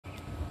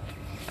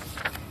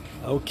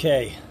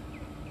Okay,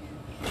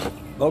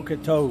 Boker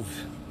Tov,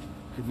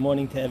 good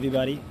morning to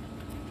everybody,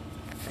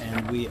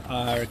 and we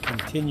are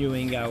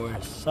continuing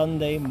our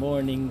Sunday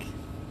morning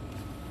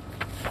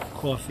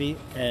coffee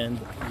and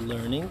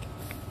learning.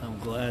 I'm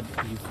glad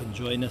you can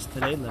join us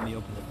today. Let me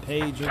open the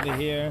page over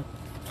here.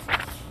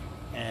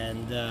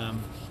 And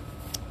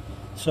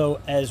so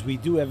as we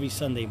do every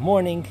Sunday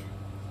morning,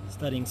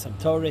 studying some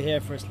Torah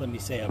here, first let me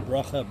say a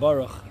bracha,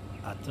 Baruch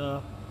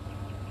Atah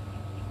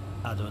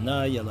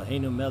Adonai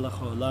Eloheinu melech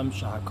haolam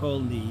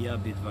shehakol niyeh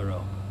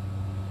bidvaro.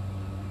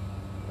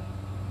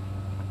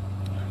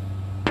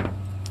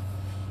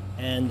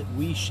 And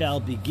we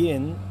shall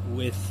begin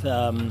with,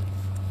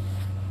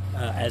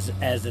 as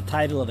the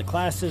title of the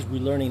classes, we're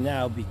learning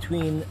now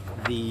between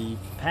the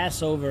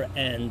Passover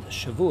and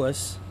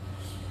Shavuos.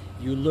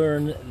 You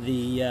learn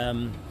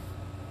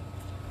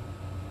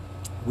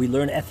we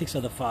learn ethics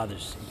of the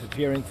fathers,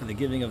 preparing for the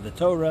giving of the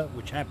Torah,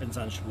 which happens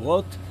on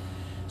Shavuot.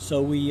 So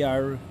we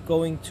are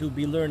going to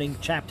be learning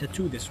chapter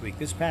 2 this week.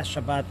 This past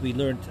Shabbat we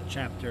learned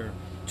chapter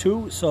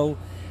 2. So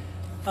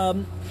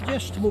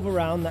just to move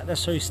around, not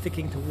necessarily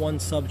sticking to one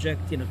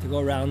subject, to go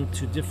around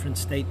to different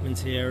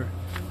statements here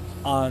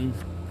in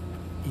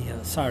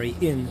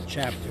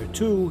chapter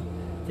 2,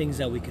 things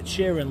that we could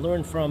share and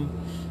learn from.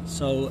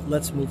 So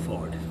let's move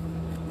forward.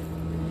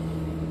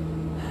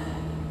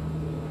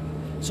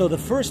 So the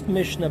first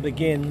Mishnah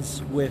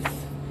begins with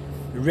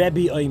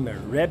Rebbe Omer.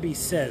 Rebbe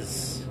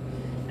says,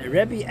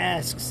 Rebbe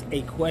asks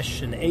a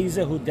question,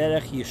 Ezehu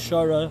derech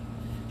yeshara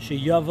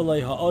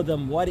sheyavalei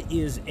ha'adam, what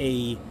is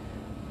a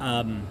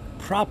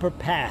proper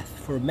path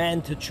for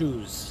man to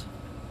choose?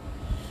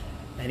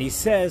 And he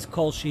says,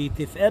 Kol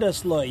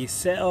she'tiferes lo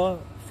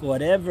iseo, for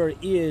whatever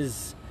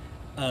is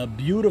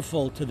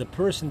beautiful to the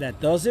person that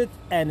does it,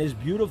 and is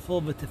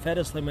beautiful,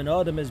 v'tiferes le'min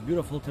adam, is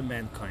beautiful to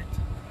mankind.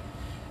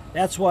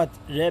 That's what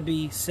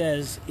Rebbe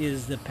says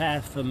is the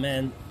path for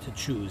man to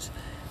choose.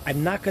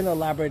 I'm not going to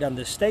elaborate on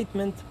this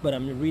statement, but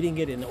I'm reading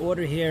it in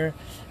order here.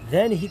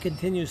 Then he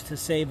continues to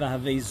say,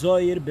 you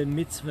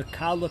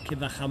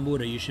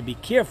should be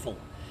careful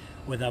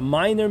with a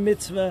minor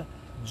mitzvah,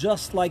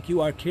 just like you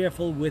are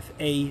careful with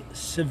a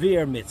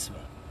severe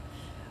mitzvah,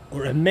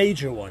 or a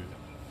major one.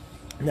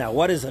 Now,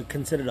 what is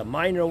considered a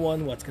minor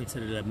one, what's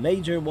considered a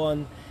major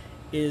one,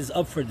 is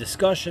up for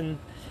discussion.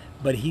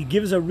 But he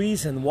gives a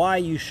reason why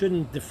you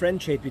shouldn't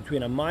differentiate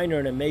between a minor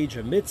and a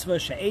major mitzvah.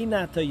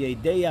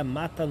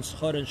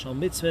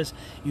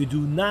 You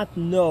do not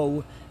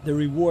know the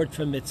reward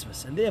for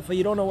mitzvahs, and therefore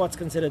you don't know what's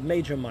considered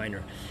major,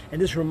 minor. And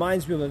this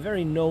reminds me of a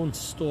very known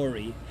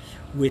story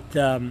with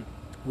the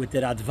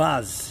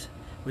Radvaz,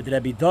 with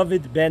Rabbi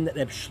David ben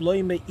Reb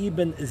Shloime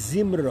ibn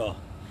Zimra.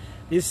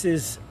 This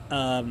is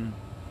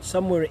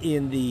somewhere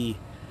in the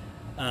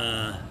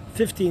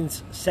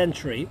 15th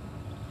century.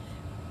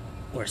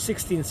 Or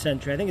 16th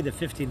century, I think in the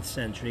 15th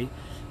century.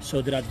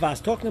 So the Radvaz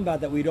talking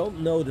about that we don't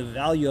know the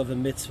value of a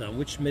mitzvah,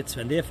 which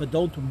mitzvah, and therefore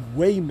don't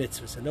weigh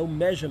mitzvahs and don't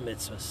measure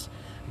mitzvahs.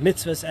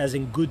 Mitzvahs as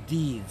in good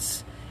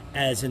deeds,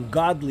 as in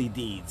godly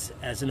deeds,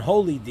 as in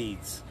holy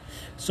deeds.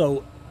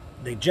 So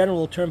the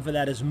general term for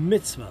that is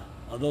mitzvah,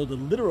 although the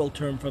literal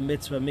term for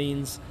mitzvah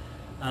means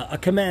a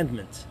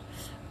commandment.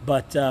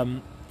 But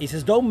he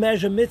says don't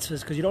measure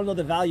mitzvahs because you don't know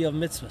the value of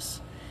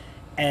mitzvahs.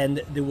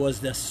 And there was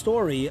the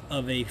story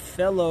of a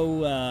fellow,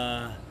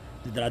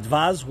 the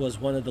Radvaz was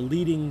one of the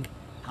leading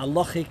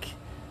halachic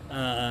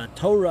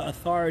Torah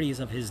authorities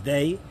of his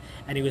day,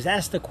 and he was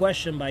asked a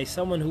question by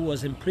someone who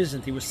was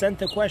imprisoned. He was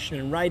sent a question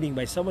in writing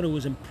by someone who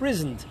was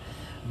imprisoned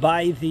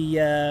by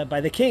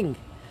the king.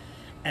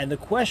 And the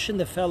question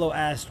the fellow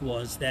asked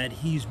was that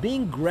he's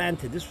being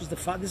granted. This is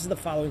the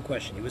following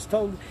question. He was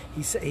told.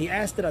 He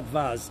asked the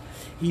Radvaz,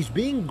 he's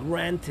being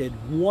granted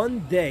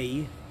one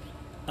day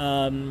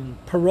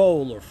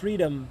parole or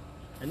freedom,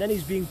 and then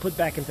he's being put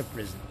back into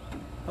prison.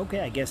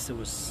 Okay, I guess there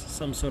was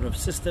some sort of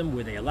system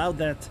where they allowed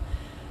that,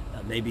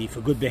 maybe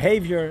for good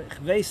behavior.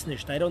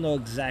 I don't know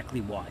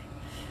exactly why.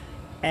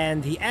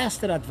 And he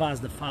asked the Radvaz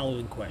the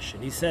following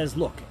question. He says,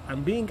 "Look,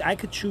 I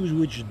could choose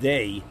which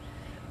day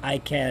I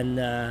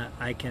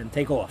can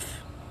take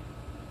off.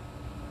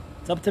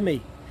 It's up to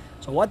me.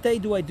 So what day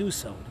do I do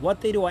so? What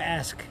day do I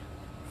ask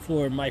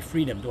for my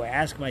freedom? Do I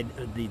ask the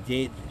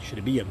day? Should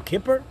it be Yom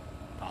Kippur,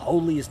 the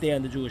holiest day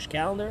on the Jewish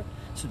calendar,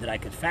 so that I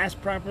could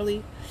fast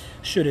properly?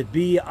 Should it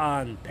be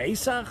on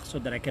Pesach, so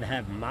that I could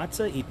have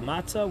matzah, eat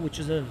matzah, which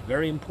is a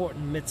very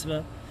important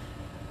mitzvah,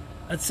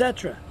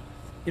 etc.?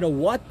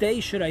 What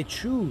day should I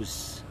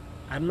choose?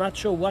 I'm not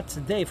sure what's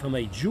the day. From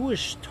a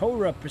Jewish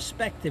Torah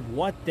perspective,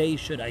 what day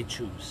should I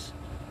choose?"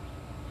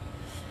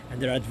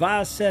 And the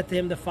Radvaz said to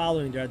him the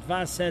following. The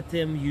Radvaz said to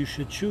him, "You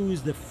should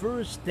choose the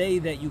first day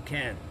that you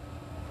can.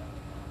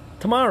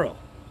 Tomorrow.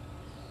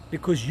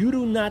 Because you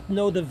do not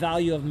know the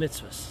value of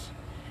mitzvahs.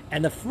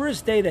 And the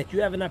first day that you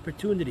have an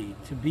opportunity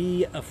to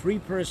be a free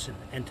person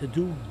and to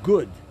do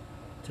good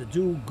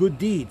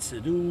deeds,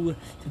 to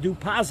do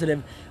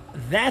positive,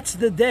 that's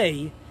the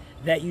day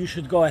that you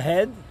should go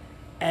ahead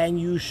and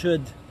you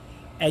should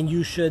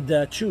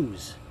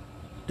choose.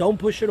 Don't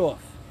push it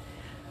off.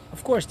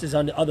 Of course, there's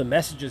other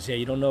messages here.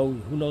 You don't know,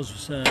 who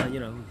knows,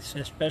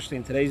 especially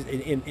in today's,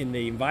 in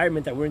the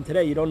environment that we're in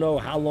today, you don't know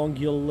how long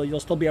you'll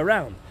still be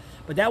around.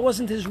 But that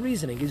wasn't his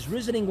reasoning. His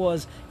reasoning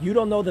was, you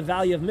don't know the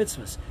value of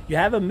mitzvahs. You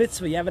have a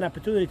mitzvah, you have an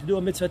opportunity to do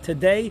a mitzvah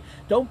today.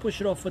 Don't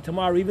push it off for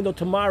tomorrow, even though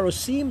tomorrow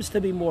seems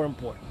to be more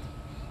important.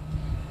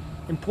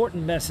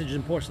 Important message,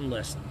 important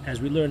lesson.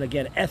 As we learn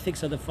again,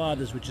 ethics of the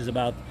fathers, which is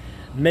about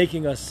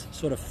making us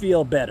sort of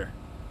feel better.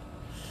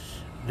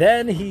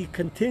 Then he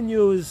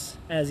continues,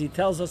 as he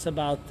tells us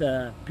about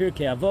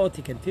Pirkei Avot,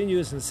 he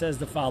continues and says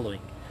the following.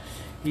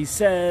 He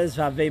says,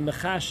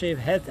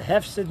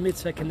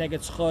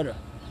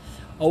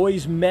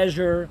 always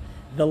measure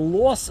the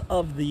loss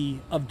of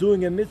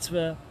doing a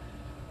mitzvah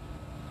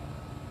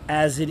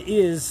as it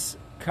is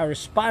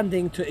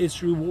corresponding to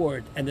its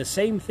reward. And the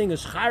same thing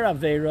as schar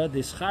avera,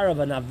 the schar of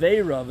an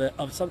avera,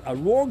 of a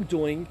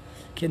wrongdoing,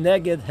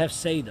 keneged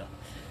hefseda.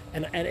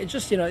 And it's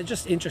just, it's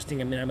just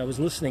interesting. I mean, I was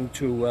listening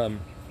to,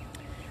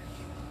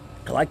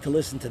 I like to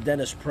listen to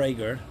Dennis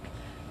Prager,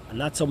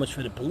 not so much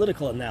for the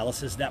political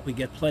analysis that we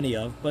get plenty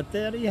of, but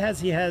he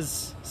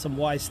has some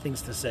wise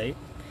things to say.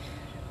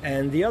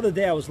 And the other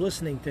day I was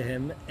listening to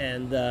him,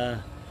 and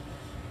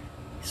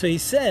so he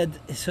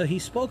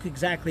spoke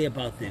exactly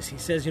about this. He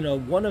says,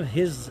 one of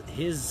his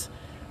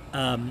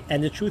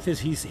and the truth is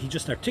he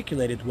just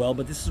articulated well,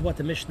 but this is what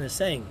the Mishnah is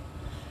saying.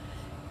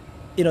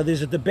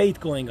 There's a debate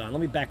going on. Let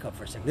me back up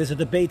for a second. There's a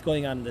debate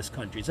going on in this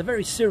country. It's a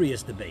very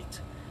serious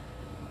debate.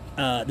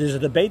 There's a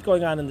debate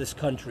going on in this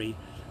country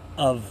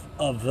of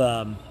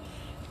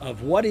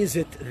what is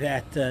it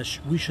that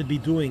we should be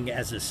doing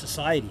as a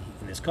society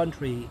in this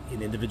country,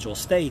 in individual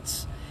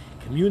states,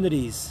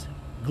 communities,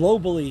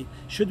 globally.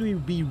 Should we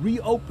be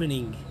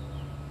reopening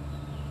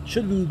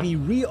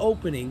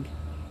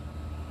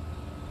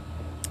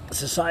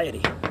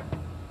society?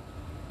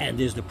 And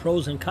there's the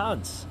pros and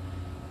cons.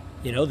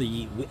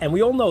 And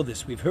we all know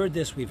this. We've heard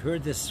this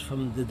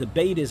from the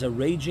debate is a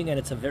raging, and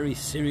it's a very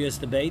serious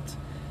debate.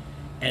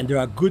 And there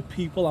are good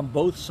people on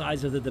both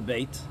sides of the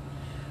debate,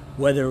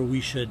 whether we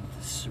should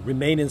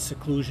remain in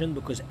seclusion,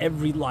 because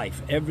every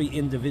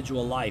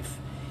individual life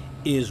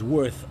is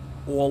worth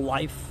all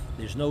life.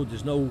 There's no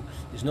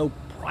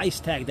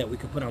price tag that we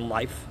could put on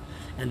life.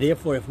 And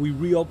therefore, if we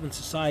reopen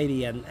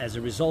society and as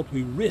a result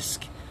we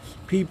risk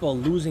people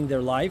losing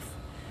their life,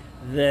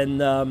 then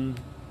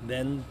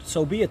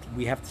so be it.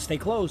 We have to stay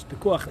closed.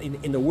 Pikuach,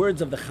 in the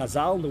words of the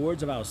Chazal, in the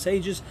words of our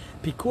sages,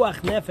 Pikuach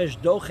nefesh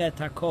dochet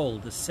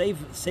hakol. The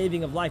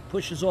saving of life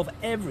pushes off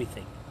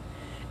everything.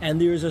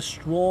 And there is a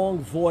strong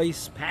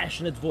voice,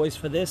 passionate voice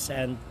for this,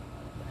 and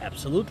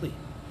absolutely.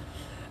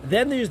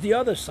 Then there's the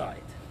other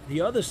side. The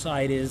other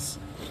side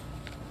of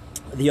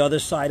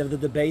the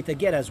debate,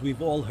 again, as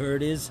we've all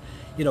heard, is,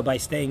 by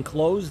staying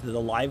closed, the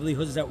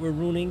livelihoods that we're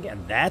ruining,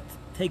 and that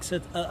takes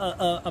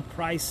a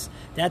price,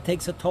 that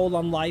takes a toll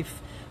on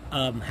life.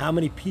 How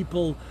many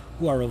people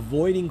who are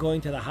avoiding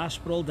going to the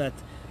hospital that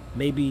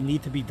maybe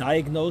need to be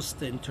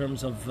diagnosed in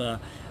terms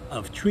of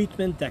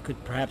treatment that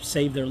could perhaps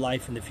save their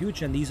life in the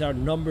future. And these are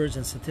numbers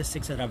and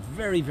statistics that are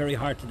very, very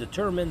hard to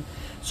determine.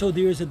 So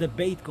there's a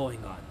debate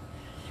going on.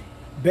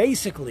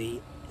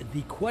 Basically,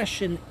 the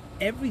question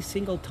every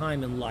single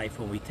time in life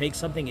when we take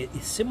something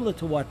is similar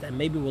to what, and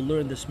maybe we'll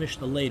learn this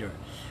Mishnah later.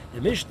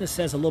 The Mishnah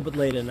says a little bit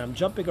later, and I'm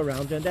jumping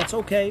around there, and that's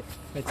okay.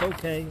 It's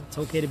okay. It's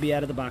okay to be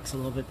out of the box a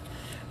little bit.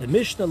 The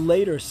Mishnah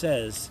later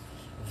says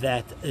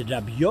that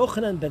Rabbi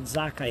Yochanan ben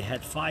Zakkai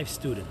had 5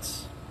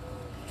 students,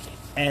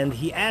 and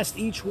he asked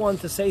each one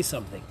to say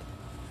something.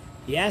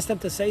 He asked them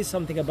to say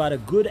something about a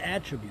good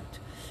attribute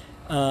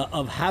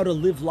of how to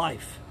live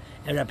life.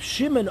 And Reb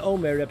Shimon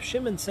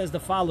says the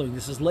following.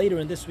 This is later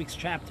in this week's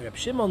chapter. Reb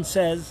Shimon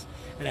says,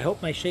 and I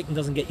hope my shaking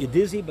doesn't get you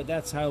dizzy, but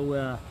that's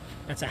how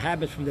that's a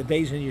habit from the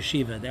days in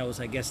yeshiva. That was,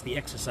 I guess, the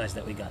exercise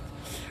that we got.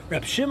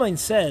 Reb Shimon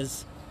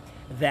says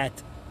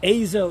that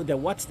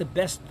what's the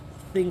best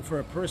thing for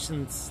a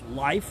person's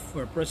life,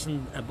 for a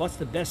person, what's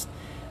the best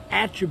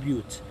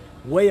attribute,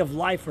 way of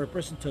life for a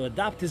person to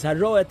adopt is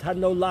haroet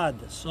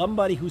hanolad,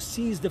 somebody who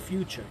sees the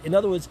future. In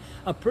other words,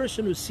 a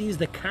person who sees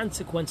the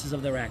consequences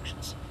of their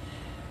actions.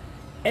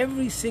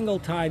 Every single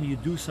time you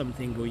do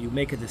something or you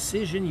make a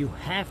decision, you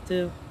have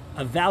to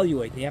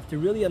evaluate. You have to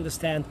really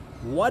understand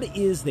what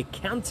is the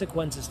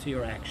consequences to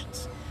your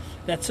actions.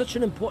 That's such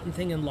an important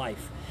thing in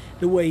life.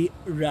 The way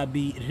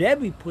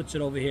Rebbe puts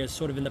it over here is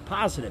sort of in the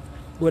positive.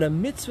 When a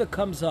mitzvah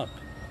comes up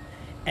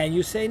and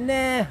you say,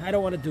 nah, I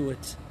don't want to do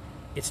it.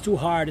 It's too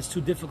hard, it's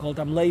too difficult,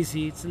 I'm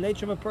lazy. It's the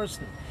nature of a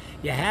person.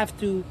 You have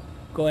to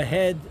go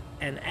ahead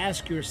and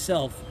ask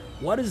yourself,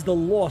 what is the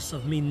loss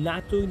of me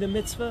not doing the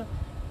mitzvah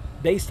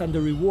based on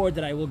the reward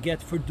that I will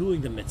get for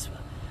doing the mitzvah?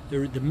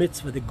 The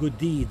mitzvah, the good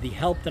deed, the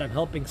help that I'm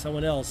helping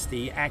someone else,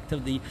 the act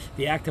of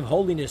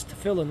holiness,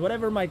 tefillin,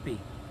 whatever it might be.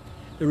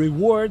 The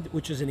reward,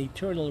 which is an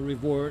eternal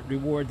reward,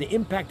 the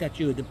impact that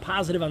you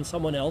deposited on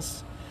someone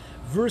else,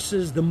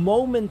 versus the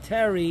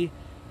momentary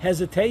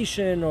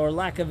hesitation or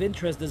lack of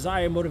interest,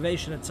 desire,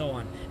 motivation, and so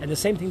on. And the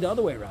same thing the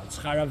other way around,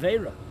 schar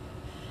avera.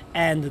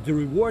 And the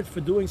reward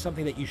for doing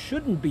something that you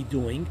shouldn't be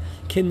doing,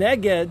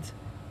 keneged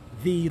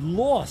the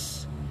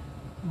loss,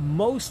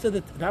 most of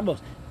the not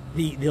most,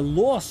 the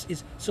loss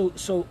is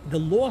so the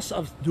loss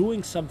of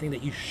doing something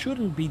that you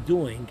shouldn't be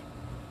doing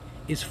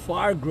is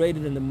far greater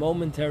than the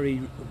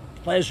momentary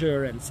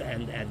pleasure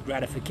and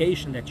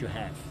gratification that you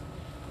have.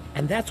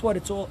 And that's what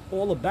it's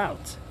all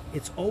about.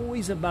 It's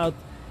always about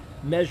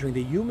measuring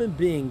the human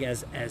being,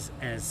 as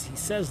he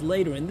says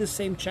later in this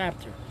same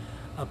chapter.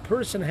 A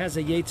person has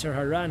a Yetzer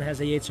Hara and has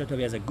a Yetzer Tov.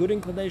 He has a good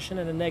inclination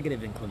and a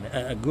negative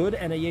inclination, a good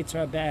and a Yetzer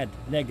Hara bad,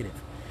 negative.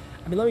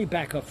 I mean, let me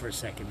back up for a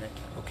second,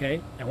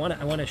 okay? I want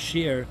to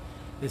share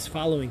this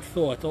following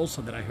thought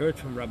also that I heard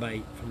from Rabbi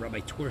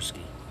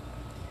Twersky.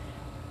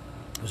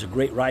 He was a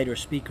great writer,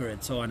 speaker,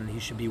 and so on, and he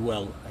should be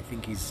well. I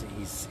think he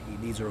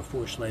needs a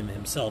refuah shlema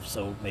himself,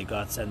 so may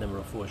God send him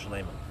a refuah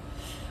shlema.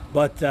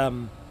 But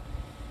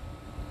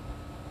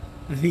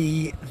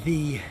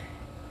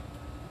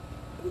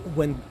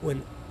when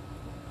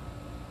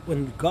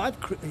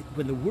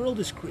the world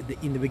is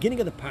in the beginning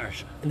of the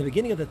parsha, in the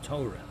beginning of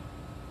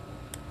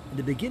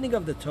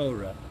the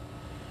Torah,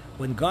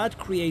 when God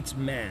creates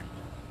man,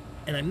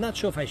 and I'm not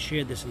sure if I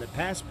shared this in the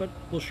past, but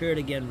we'll share it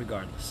again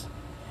regardless.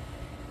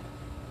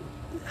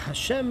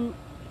 Hashem,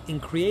 in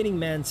creating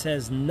man,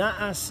 says,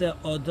 "Na'aseh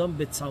odom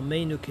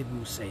b'tzalmeinu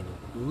kidmuseinu."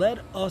 Let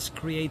us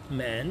create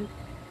man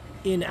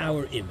in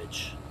our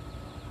image.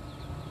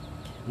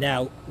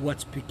 Now,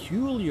 what's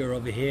peculiar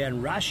over here,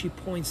 and Rashi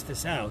points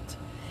this out,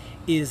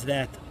 is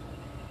that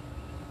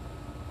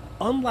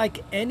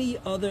unlike any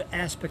other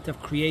aspect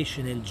of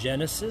creation in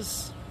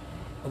Genesis,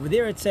 over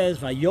there it says,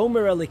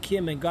 "Vayomer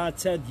Elikim," and God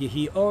said,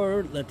 "Yehi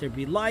or," let there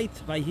be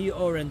light. Vayi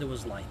or, and there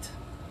was light.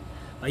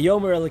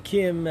 Vayomer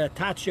Elikim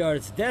Tachi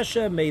Aretz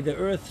Desha, may the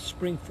earth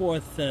spring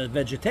forth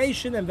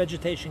vegetation, and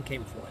vegetation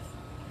came forth.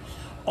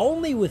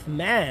 Only with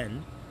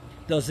man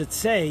does it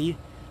say,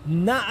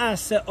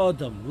 "Na'aseh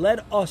Odom,"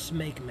 let us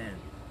make man.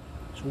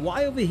 So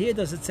why over here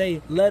does it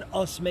say, "Let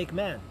us make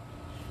man"?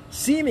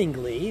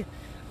 Seemingly,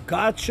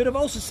 God should have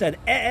also said,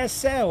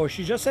 "E'eseh," or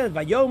she just said,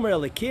 "Vayomer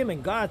Elikim,"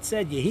 and God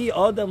said, "Yehi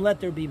Odom," let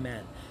there be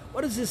man.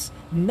 What is this,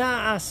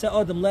 "Na'aseh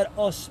Odom," let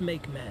us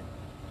make man?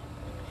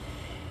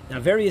 Now,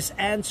 various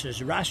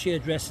answers. Rashi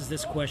addresses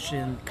this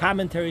question.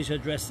 Commentaries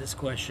address this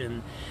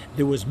question.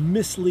 There was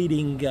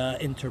misleading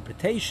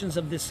interpretations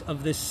of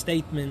this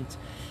statement.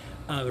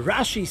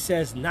 Rashi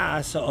says,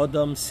 "Na'aseh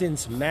Odom,"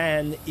 since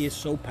man is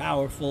so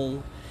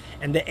powerful,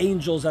 and the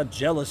angels are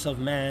jealous of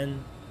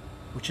man,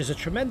 which is a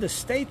tremendous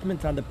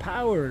statement on the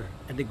power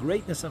and the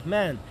greatness of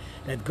man.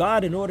 That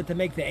God, in order to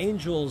make the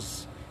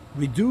angels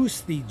reduce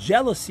the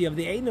jealousy of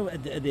the angel,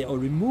 or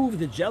remove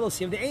the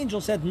jealousy of the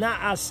angels, said,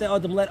 "Na'aseh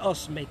Odom," let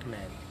us make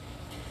man.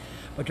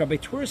 But Rabbi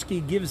Twersky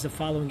gives the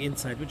following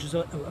insight, which is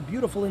a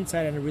beautiful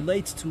insight, and it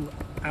relates to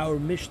our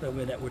Mishnah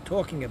that we're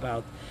talking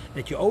about,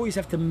 that you always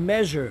have to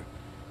measure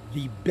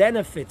the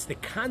benefits, the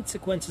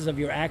consequences of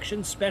your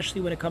actions,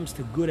 especially when it comes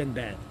to good and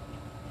bad.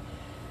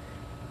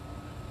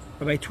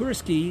 Rabbi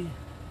Twersky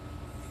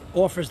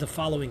offers the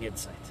following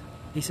insight.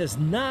 He says,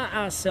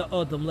 "Na'aseh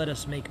Odom," let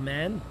us make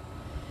man.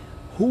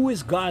 Who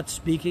is God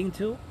speaking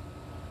to?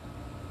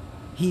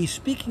 He's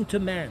speaking to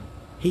man.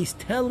 He's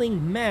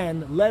telling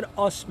man, let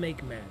us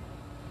make man.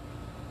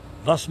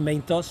 Was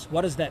meint us?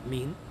 What does that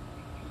mean?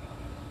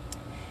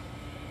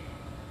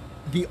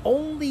 The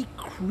only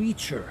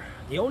creature,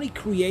 the only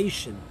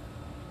creation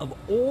of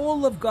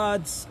all of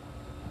God's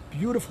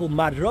beautiful,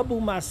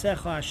 Marabu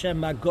Masecha Hashem,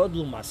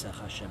 Magodlu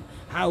Masecha Hashem,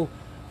 how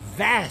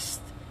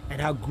vast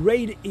and how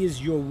great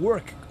is your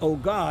work, O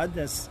God,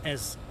 as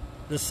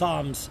the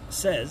Psalms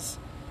says.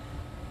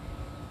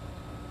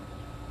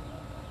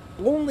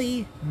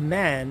 Only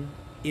man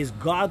is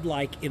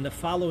godlike in the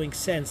following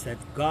sense,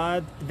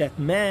 that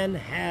man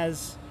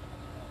has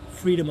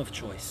freedom of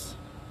choice,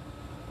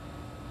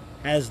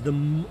 has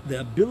the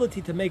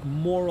ability to make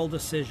moral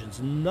decisions.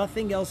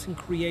 Nothing else in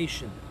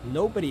creation,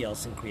 nobody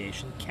else in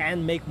creation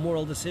can make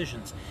moral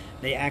decisions.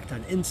 They act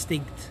on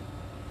instinct,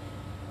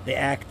 they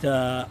act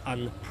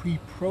on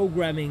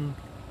pre-programming,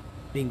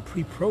 being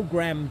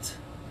pre-programmed,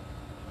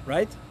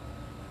 right?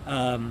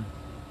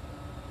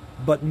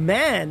 But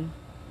man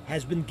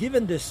has been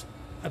given this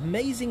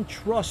amazing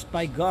trust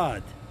by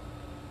God.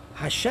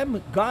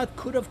 Hashem, God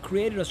could have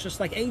created us just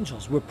like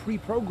angels. We're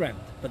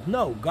pre-programmed. But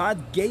no,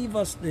 God gave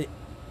us the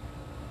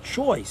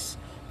choice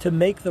to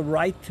make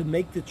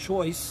the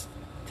choice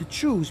to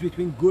choose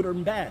between good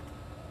and bad.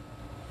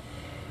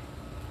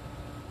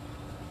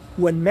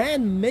 When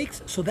man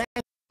makes, so that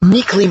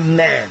uniquely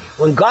man.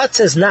 When God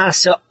says,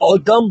 "Na'aseh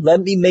Odom,"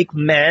 let me make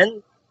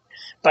man,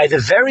 by the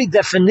very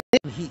definition,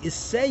 he is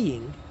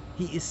saying,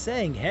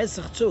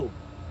 Hezach too,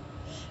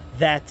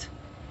 that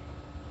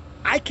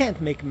I can't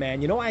make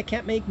man. You know why I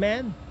can't make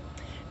man?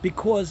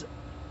 Because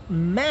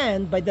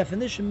man, by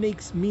definition,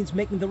 means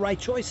making the right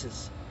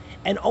choices.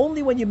 And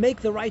only when you make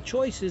the right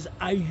choices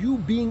are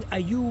you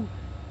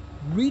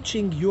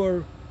reaching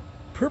your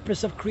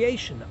purpose of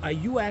creation. Are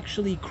you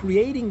actually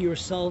creating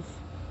yourself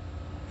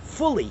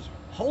fully?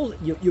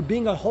 You're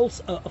being a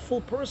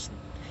full person.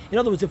 In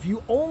other words, if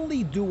you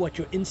only do what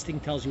your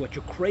instinct tells you, what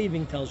your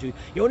craving tells you,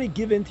 you only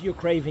give in to your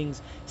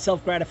cravings,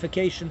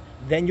 self-gratification,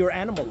 then you're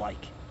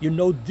animal-like. You're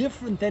no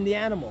different than the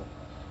animal.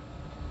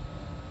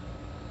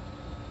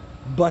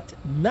 But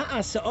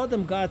Na'asa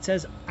Adam, God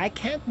says, I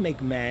can't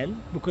make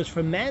man, because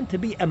for man to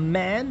be a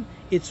man,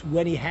 it's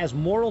when he has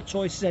moral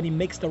choices and he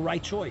makes the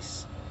right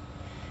choice.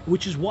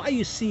 Which is why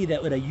you see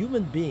that with a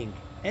human being,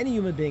 any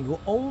human being who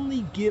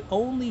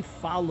only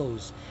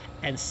follows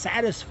and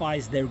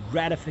satisfies their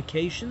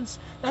gratifications,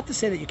 not to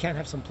say that you can't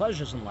have some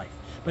pleasures in life,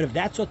 but if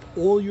that's what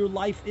all your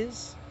life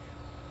is,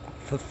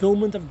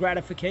 fulfillment of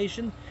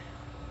gratification,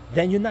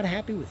 then you're not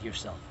happy with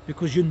yourself,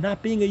 because you're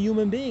not being a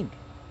human being.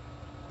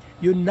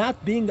 You're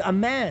not being a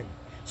man.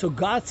 So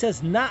God says,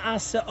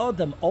 Na'asa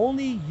Adam,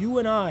 only you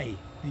and I,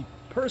 the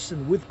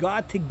person with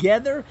God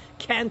together,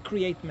 can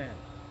create man.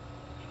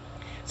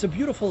 It's a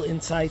beautiful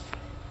insight.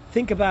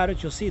 Think about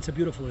it, you'll see it's a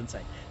beautiful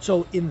insight.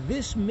 So in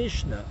this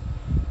Mishnah,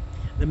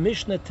 the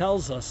Mishnah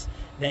tells us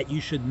that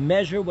you should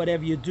measure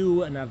whatever you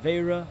do, an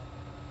Avera,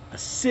 a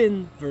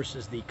sin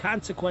versus the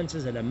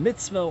consequences, and a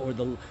mitzvah or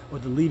the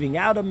leaving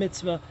out a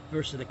mitzvah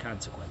versus the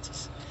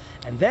consequences.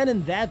 And then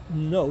in that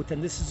note,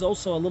 and this is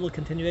also a little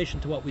continuation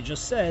to what we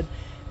just said,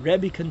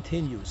 Rebbe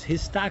continues,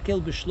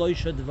 Histakel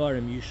b'shloisha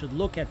dvarim, you should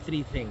look at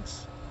three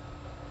things.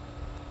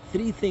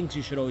 Three things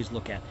you should always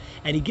look at.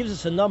 And he gives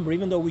us a number,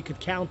 even though we could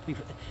count,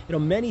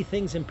 many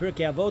things in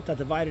Pirkei Avot are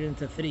divided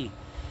into three.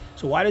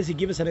 So why does he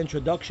give us an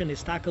introduction?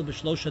 Histakel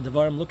b'shlosha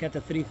devarim, look at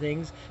the three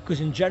things. Because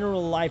in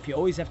general life, you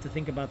always have to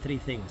think about three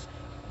things.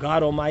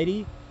 God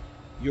Almighty,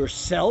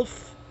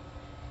 yourself,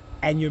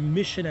 and your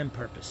mission and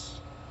purpose.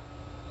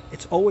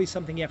 It's always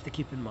something you have to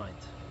keep in mind.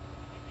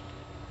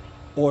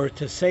 Or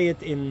to say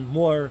it in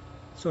more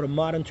sort of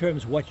modern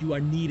terms, what you are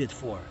needed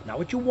for. Not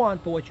what you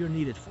want, but what you're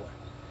needed for.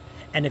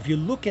 And if you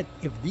look at,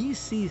 if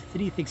these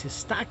three things,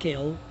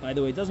 histakel, by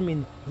the way, it doesn't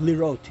mean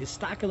lirot.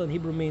 Histakel in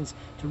Hebrew means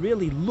to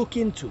really look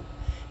into.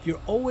 If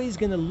you're always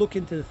going to look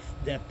into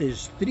that,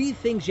 there's three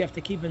things you have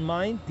to keep in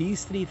mind,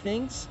 these three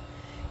things,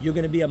 you're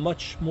going to be a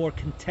much more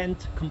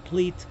content,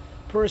 complete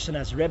person,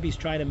 as Rebbe's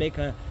trying to make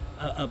a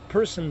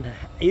person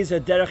is a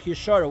derech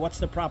yeshara. What's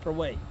the proper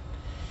way?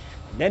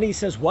 And then he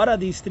says, what are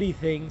these three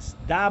things?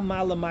 Da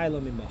mala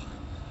ma'ala mimoch.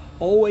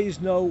 Always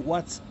know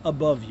what's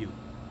above you.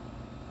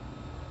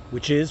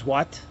 Which is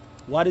what?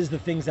 What is the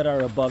things that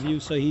are above you?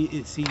 So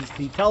he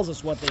tells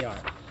us what they are.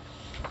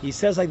 He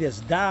says like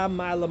this, Da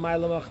ma'ala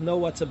ma'ala mimoch, know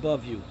what's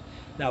above you.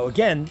 Now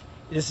again,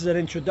 this is an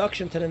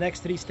introduction to the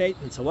next three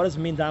statements. So what does it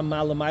mean, Da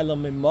ma'ala ma'ala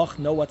mimoch,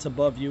 know what's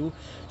above you?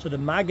 So the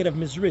Maggid of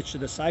Mizrich, the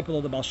disciple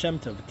of the Baal Shem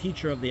Tov, the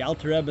teacher of the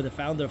Alter Rebbe, the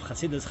founder of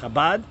Chassidus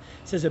Chabad,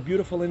 says a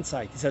beautiful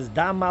insight. He says,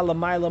 Da ma'ala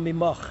ma'ala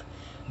mimoch,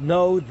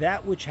 know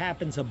that which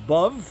happens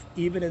above,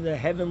 even in the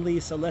heavenly,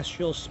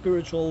 celestial,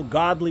 spiritual,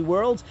 godly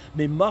worlds,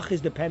 mimoch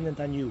is dependent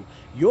on you.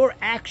 Your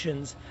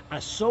actions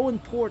are so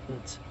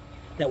important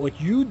that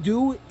what you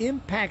do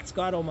impacts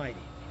God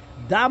Almighty.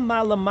 Da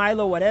ma'ala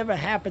ma'ala, whatever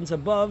happens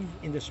above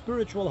in the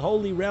spiritual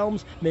holy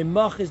realms,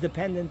 mimoch is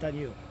dependent on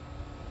you.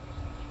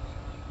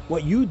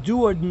 What you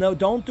do or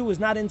don't do is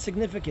not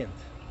insignificant.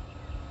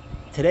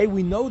 Today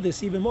we know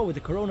this even more with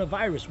the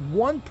coronavirus.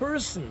 One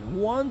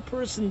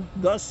person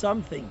does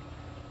something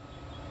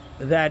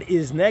that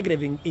is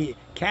negative and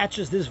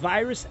catches this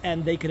virus,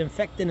 and they can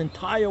infect an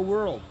entire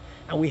world.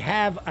 And we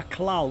have a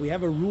klal, we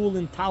have a rule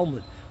in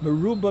Talmud,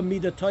 meruba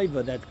mida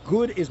toiva, that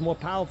good is more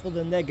powerful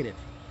than negative.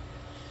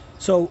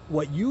 So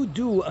what you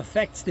do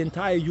affects the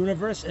entire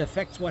universe, it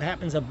affects what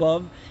happens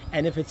above,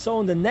 and if it's so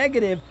in the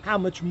negative, how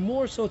much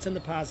more so it's in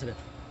the positive.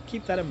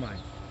 Keep that in mind.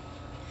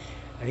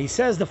 And he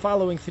says the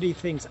following three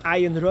things.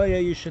 Ayin roya,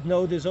 you should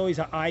know there's always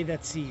an eye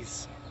that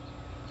sees.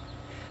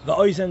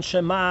 V'oizen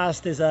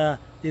shemas,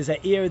 there's an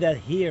ear that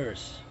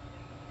hears.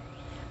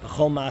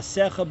 V'chol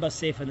ma'asecha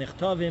b'sefer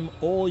nechtovim,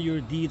 all your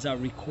deeds are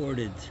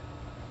recorded.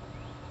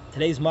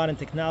 Today's modern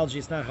technology,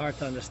 it's not hard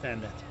to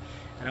understand that.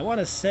 And I want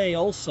to say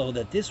also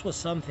that this was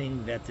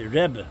something that the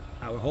Rebbe,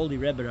 our holy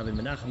Rebbe, Rabbi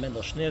Menachem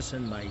Mendel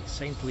Schneerson, my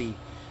saintly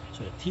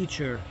sort of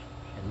teacher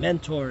and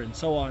mentor and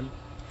so on,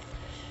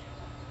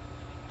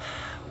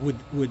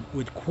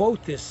 would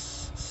quote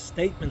this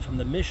statement from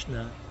the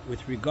Mishnah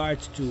with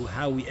regards to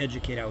how we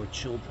educate our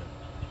children.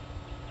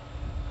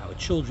 Our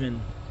children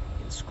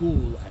in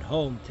school, at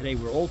home. Today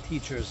we're all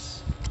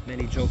teachers.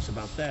 Many jokes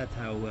about that.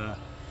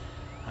 How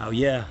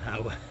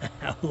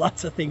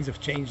lots of things have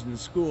changed in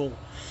school.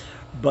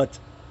 But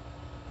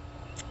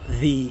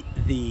the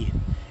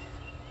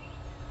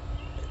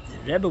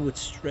Rebbe would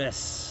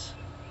stress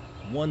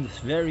one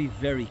very,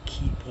 very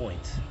key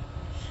point,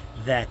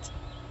 that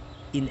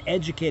in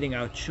educating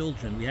our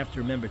children, we have to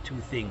remember two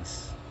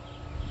things.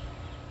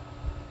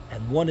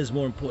 And one is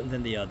more important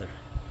than the other.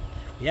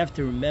 We have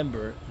to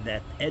remember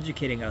that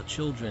educating our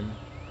children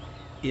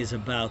is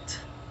about,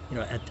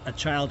 a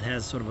child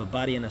has sort of a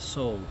body and a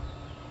soul.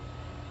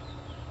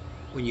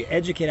 When you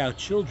educate our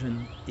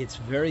children, it's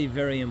very,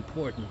 very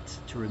important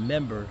to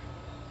remember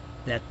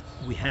that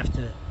we have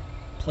to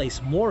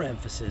place more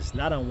emphasis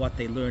not on what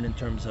they learn in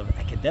terms of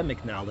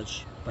academic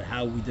knowledge, but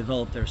how we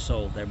develop their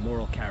soul, their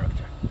moral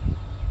character.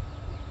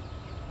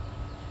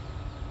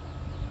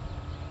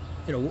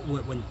 You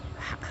know,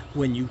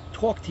 when you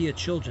talk to your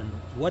children,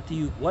 what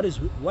do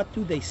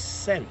they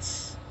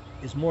sense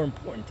is more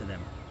important to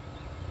them?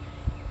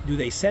 Do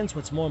they sense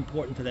what's more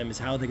important to them is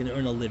how they're going to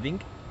earn a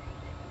living?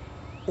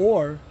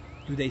 Or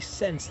do they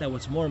sense that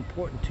what's more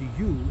important to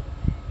you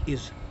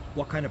is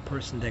what kind of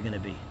person they're going to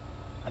be?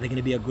 Are they going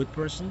to be a good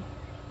person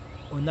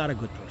or not a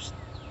good person?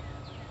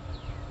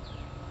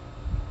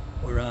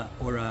 Or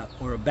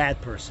a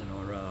bad person,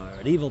 or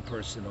an evil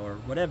person, or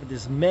whatever.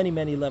 There's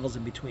many levels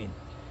in between.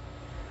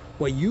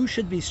 What you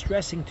should be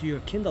stressing to your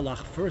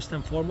kinderlach first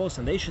and foremost,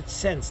 and they should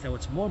sense that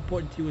what's more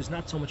important to you is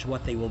not so much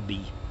what they will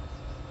be.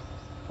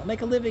 They'll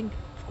make a living,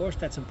 of course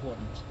that's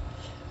important.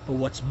 But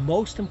what's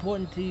most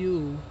important to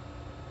you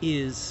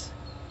is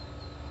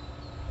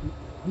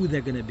who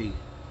they're going to be.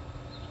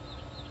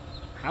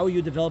 How are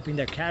you developing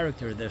their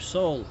character, their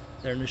soul,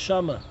 their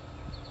neshama?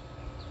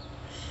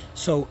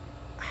 So,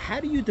 how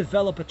do you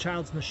develop a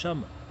child's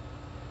neshama?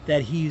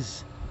 That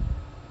he's,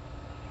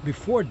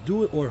 before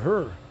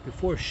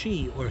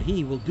she or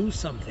he will do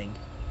something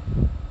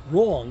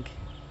wrong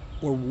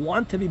or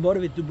want to be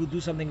motivated to do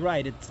something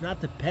right, it's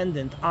not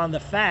dependent on the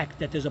fact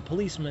that there's a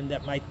policeman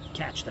that might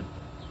catch them.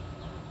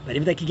 But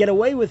if they can get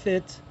away with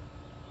it,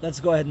 let's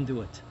go ahead and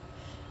do it.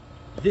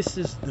 This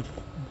is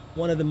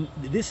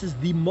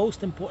the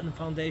most important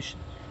foundation.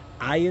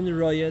 Ayin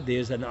Roya,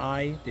 there's an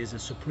I, there's a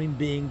supreme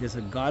being, there's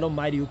a God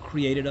Almighty who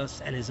created us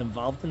and is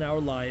involved in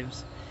our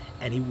lives,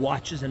 and he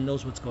watches and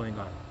knows what's going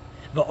on.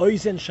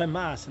 V'oizen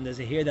shamas, and there's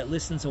a ear that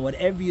listens, and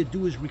whatever you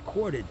do is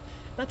recorded.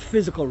 Not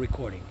physical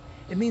recording.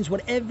 It means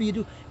whatever you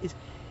do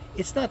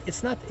it's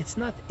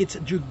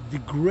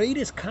the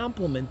greatest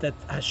compliment that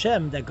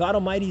Hashem, that God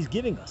Almighty is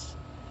giving us.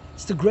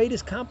 It's the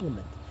greatest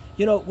compliment.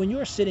 You know, when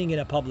you're sitting in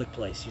a public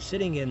place, you're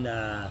sitting in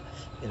a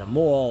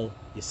mall,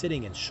 you're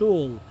sitting in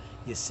shul,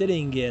 you're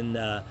sitting in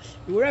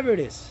wherever it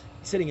is.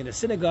 You're sitting in a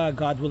synagogue,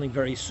 God willing,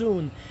 very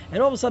soon,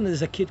 and all of a sudden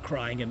there's a kid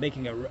crying and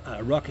making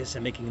a ruckus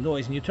and making a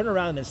noise, and you turn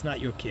around and it's not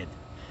your kid.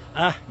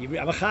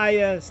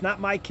 It's not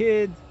my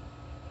kid.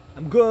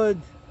 I'm good.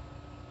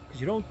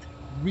 Because you don't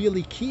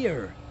really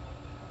care.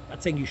 I'm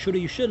not saying you should or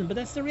you shouldn't, but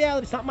that's the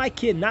reality. It's not my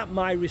kid, not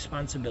my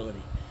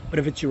responsibility. But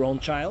if it's your own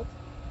child,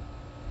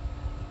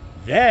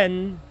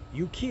 then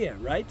you care,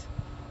 right?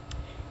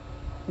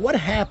 What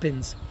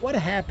happens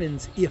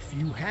if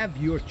you have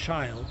your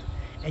child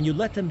and you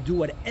let them do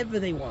whatever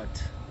they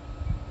want?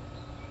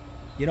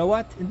 You know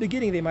what? In the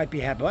beginning they might be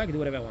happy. I can do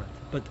whatever I want.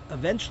 But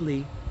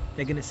eventually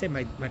they're going to say,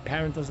 my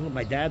parent doesn't love,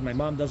 my dad, my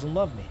mom doesn't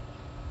love me.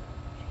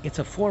 It's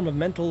a form of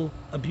mental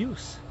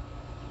abuse.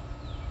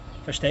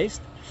 Verstehst?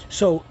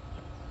 So,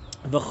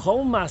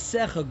 v'chol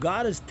ma'asecha,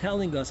 God is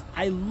telling us,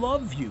 I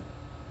love you.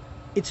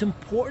 It's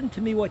important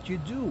to me what you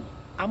do.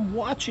 I'm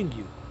watching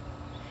you.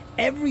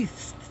 Every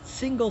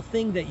single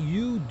thing that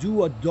you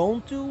do or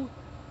don't do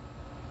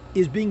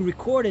is being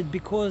recorded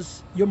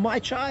because you're my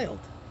child.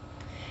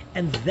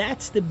 And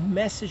that's the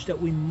message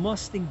that we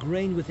must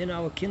ingrain within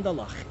our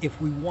kinderlach. If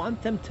we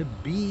want them to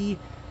be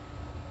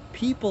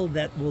people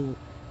that will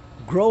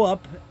grow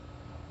up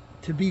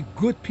to be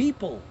good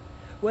people,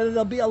 whether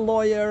they'll be a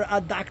lawyer, a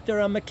doctor,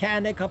 a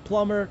mechanic, a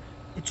plumber,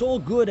 it's all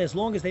good as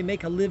long as they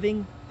make a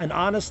living, an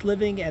honest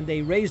living, and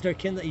they raise their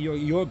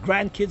your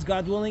grandkids,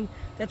 God willing.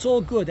 That's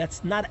all good.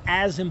 That's not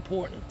as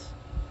important.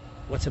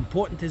 What's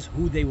important is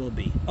who they will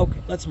be.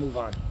 Okay, let's move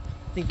on.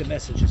 I think the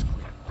message is clear.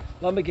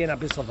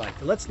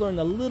 Let's learn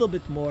a little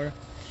bit more.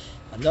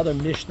 Another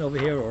Mishnah over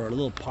here, or a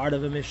little part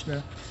of a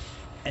Mishnah,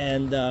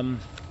 and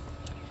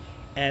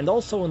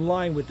also in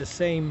line with the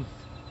same,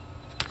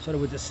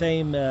 with the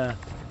same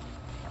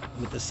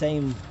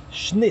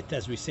schnit,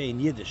 as we say in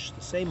Yiddish,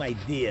 the same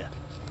idea.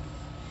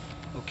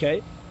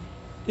 Okay,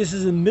 this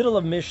is in the middle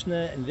of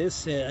Mishnah, and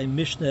this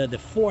Mishnah, the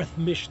fourth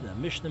Mishnah.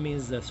 Mishnah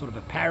means sort of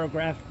a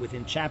paragraph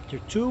within chapter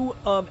 2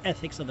 of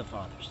Ethics of the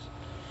Fathers.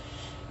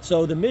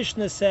 So the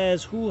Mishnah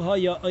says, Hu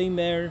haya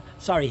oimer,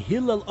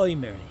 Hillel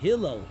oimer,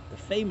 Hillel, the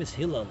famous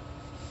Hillel.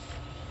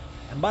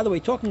 And by the way,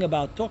 talking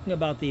about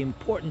the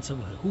importance of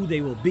who they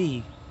will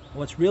be,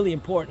 what's really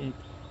important,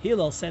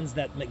 Hillel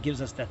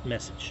gives us that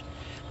message.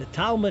 The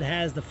Talmud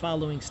has the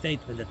following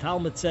statement. The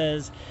Talmud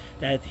says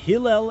that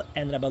Hillel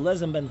and Rabbi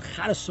Eliezer ben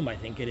Charsum, I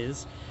think it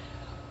is,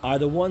 are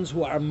the ones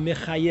who are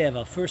mechayev.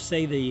 I'll first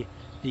say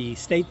the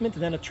statement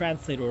and then a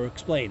translator will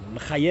explain.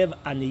 Mechayev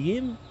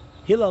aniyim,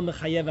 Hillel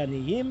mechayev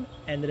aniyim,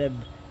 and Rabbi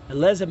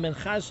Eliezer ben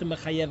Charsum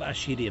mechayev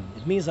ashirim.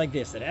 It means like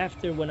this, that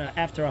after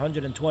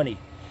 120,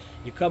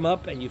 you come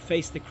up and you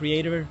face the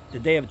Creator, the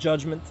day of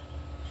judgment,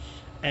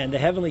 and the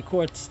heavenly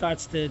court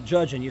starts to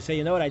judge, and you say,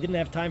 you know what, I didn't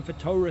have time for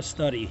Torah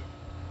study.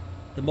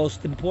 The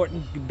most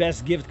important,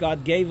 best gift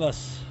God gave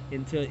us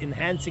into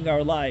enhancing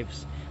our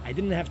lives. I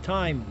didn't have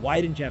time.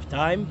 Why didn't you have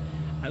time?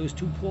 I was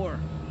too poor.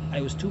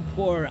 I was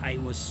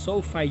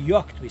so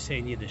fayukt, we say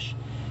in Yiddish.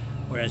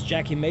 Whereas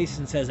Jackie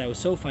Mason says, I was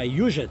so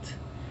fayujet.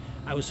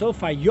 I was so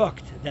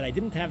fayukt that I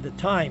didn't have the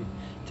time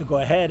to go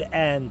ahead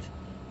and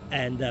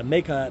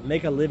make a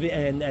living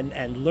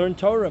and learn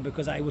Torah,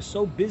 because I was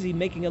so busy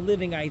making a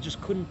living, I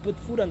just couldn't put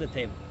food on the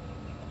table.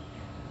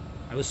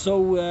 I was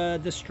so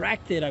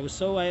distracted. I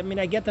mean,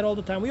 I get that all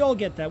the time. We all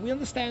get that. We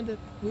understand it.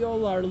 We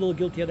all are a little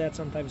guilty of that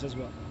sometimes as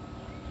well.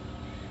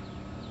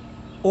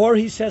 Or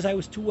he says I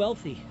was too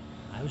wealthy.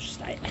 I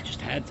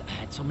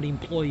had so many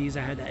employees.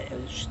 I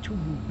was just too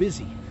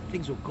busy.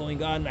 Things were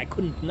going on. I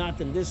couldn't not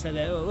and this and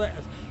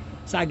that.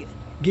 So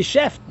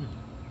Geschäften.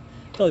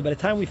 Tell you, by the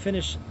time we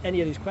finish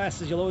any of these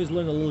classes, you'll always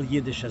learn a little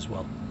Yiddish as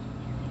well.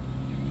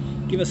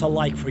 Give us a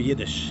like for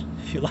Yiddish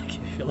if you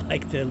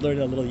like to learn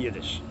a little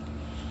Yiddish.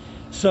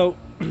 So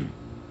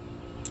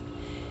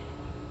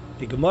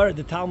the Gemara,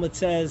 the Talmud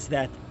says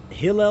that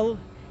Hillel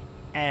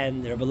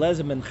and Rebbe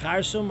Eliezer ben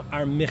Charsum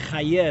are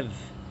mechayev,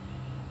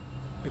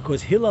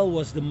 because Hillel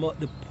was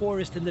the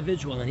poorest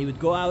individual, and he would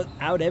go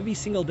out every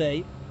single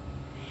day,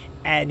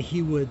 and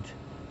he would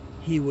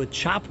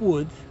chop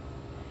wood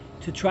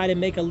to try to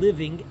make a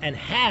living, and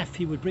half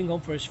he would bring home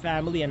for his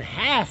family, and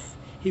half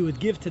he would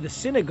give to the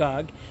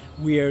synagogue,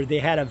 where they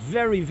had a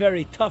very,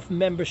 very tough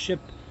membership,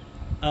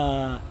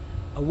 a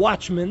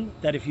watchman,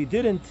 that if you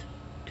didn't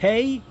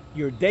pay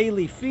your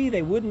daily fee,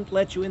 they wouldn't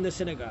let you in the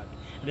synagogue.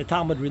 And the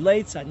Talmud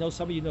relates, I know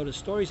some of you know the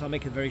story, so I'll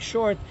make it very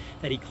short,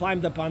 that he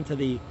climbed up onto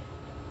the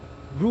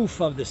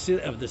roof of the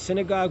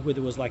synagogue, where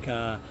there was like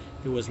a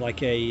what's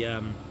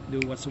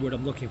the word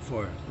I'm looking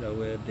for?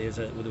 Where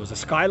there was a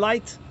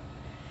skylight,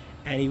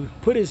 and he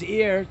put his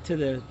ear to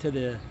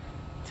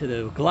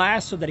the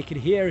glass so that he could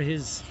hear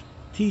his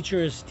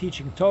teachers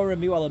teaching Torah.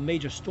 Meanwhile, a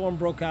major storm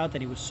broke out,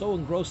 and he was so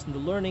engrossed in the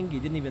learning he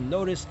didn't even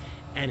notice,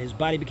 and his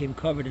body became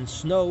covered in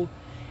snow,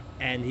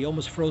 and he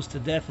almost froze to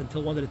death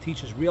until one of the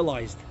teachers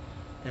realized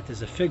that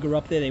there's a figure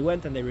up there. They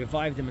went and they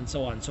revived him, and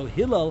so on. So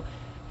Hillel,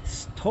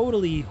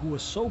 who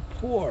was so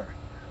poor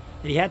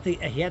that he had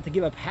to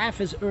give up half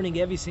his earning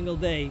every single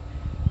day,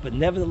 but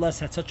nevertheless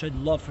had such a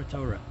love for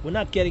Torah. We're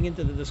not getting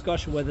into the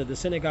discussion whether the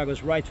synagogue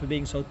was right for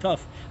being so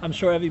tough. I'm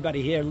sure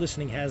everybody here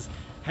listening has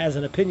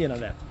an opinion on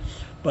that.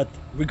 But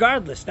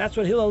regardless, that's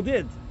what Hillel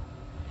did.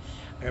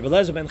 Rebbe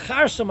Eliezer ben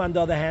Charsum, on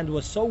the other hand,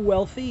 was so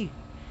wealthy.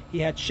 He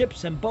had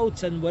ships and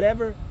boats and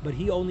whatever, but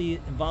he only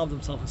involved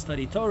himself in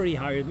study Torah. He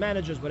hired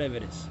managers, whatever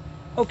it is.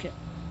 Okay.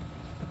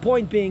 The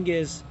point being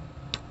is,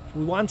 if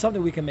we want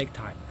something, we can make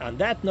time. On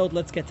that note,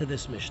 let's get to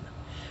this Mishnah.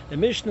 The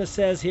Mishnah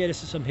says here,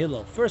 this is from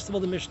Hillel. First of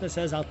all, the Mishnah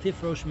says, Al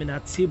tifrosh min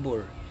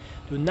hatzibur.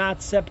 Do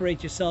not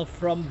separate yourself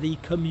from the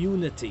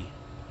community.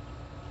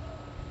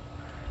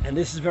 And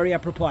this is very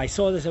apropos. I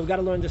saw this, I've got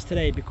to learn this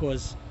today,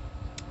 because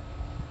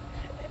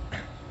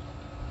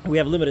we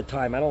have limited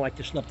time. I don't like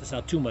to schlep this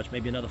out too much,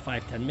 maybe another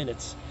 5-10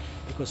 minutes,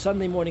 because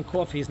Sunday morning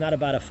coffee is not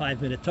about a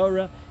 5-minute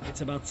Torah,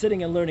 it's about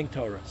sitting and learning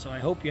Torah. So I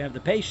hope you have the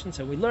patience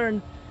and we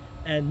learn,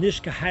 and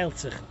nishka heilt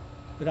sich,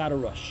 without a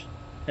rush.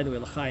 Anyway,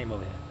 l'chaim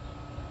over here.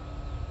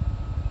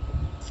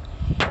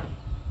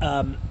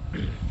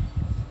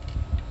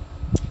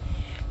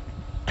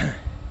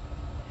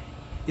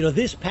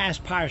 This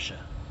past parsha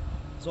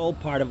is all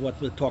part of what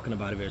we're talking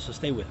about here, so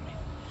stay with me.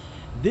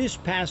 This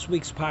past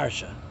week's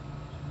parsha,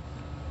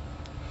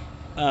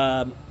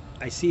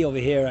 I see over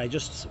here, I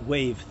just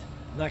waved.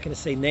 I'm not going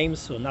to say names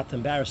so not to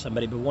embarrass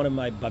somebody, but one of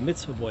my bar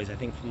mitzvah boys, I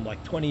think from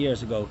like 20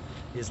 years ago,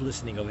 is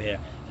listening over here.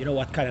 You know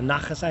what kind of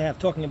nachas I have?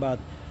 Talking about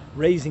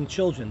raising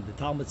children. The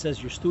Talmud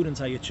says your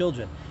students are your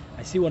children.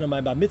 I see one of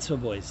my bar mitzvah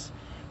boys,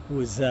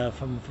 who is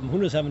from who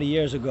knows how many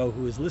years ago,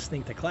 who is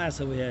listening to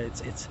class over here.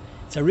 It's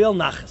a real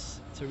nachas.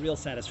 It's a real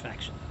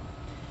satisfaction.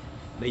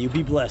 May you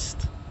be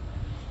blessed.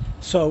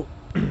 So,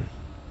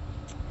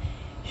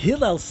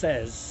 Hillel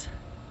says,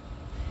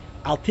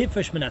 Al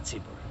tifresh min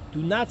hatzibur.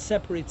 Do not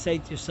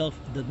separate yourself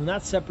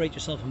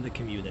from the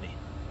community.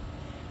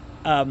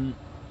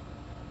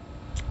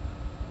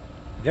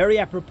 Very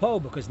apropos,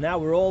 because now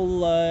we're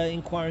all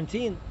in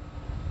quarantine.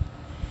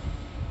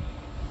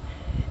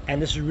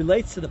 And this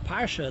relates to the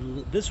parsha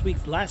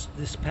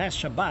this past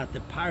Shabbat, the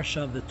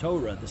parsha of the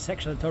Torah. The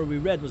section of the Torah we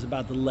read was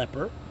about the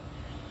leper.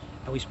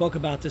 And we spoke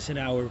about this in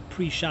our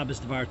pre-Shabbos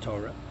Dvar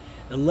Torah.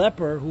 The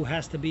leper who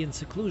has to be in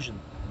seclusion.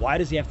 Why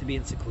does he have to be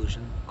in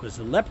seclusion? Because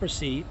the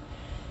leprosy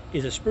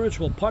is a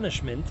spiritual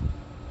punishment,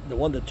 the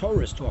one the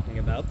Torah is talking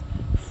about,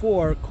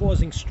 for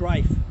causing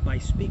strife by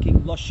speaking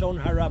lashon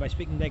hara, by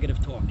speaking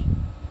negative talk,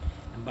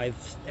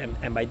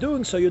 and by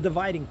doing so you're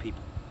dividing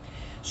people.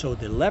 So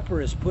the leper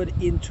is put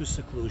into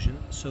seclusion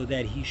so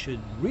that he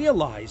should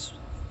realize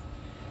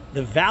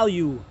the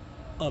value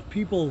of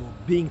people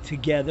being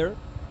together,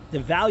 the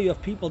value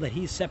of people that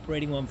he's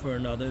separating one from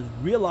another,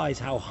 realize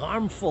how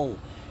harmful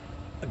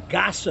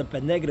gossip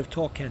and negative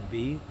talk can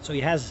be. So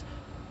he has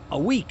a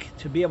week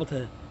to be able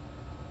to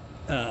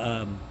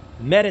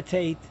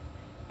meditate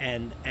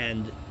and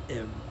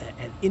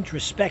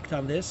introspect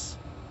on this,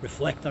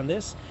 reflect on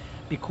this,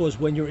 because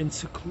when you're in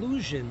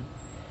seclusion,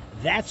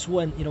 that's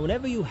when,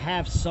 whenever you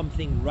have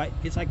something right,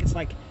 it's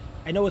like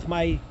I know with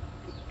my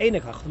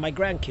Einekach, my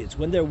grandkids,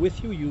 when they're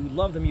with you, you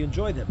love them, you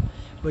enjoy them,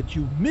 but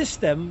you miss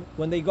them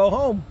when they go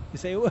home. You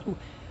say,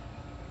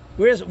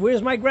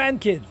 where's my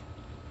grandkid,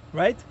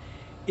 right?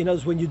 In other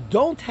words, when you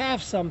don't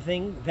have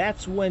something,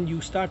 that's when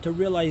you start to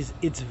realize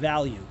its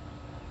value.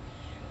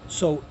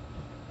 So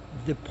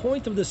the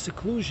point of the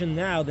seclusion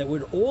now that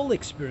we're all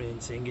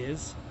experiencing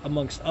is,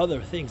 amongst other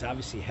things,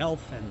 obviously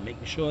health and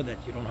making sure that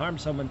you don't harm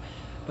someone,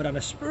 but on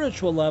a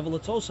spiritual level,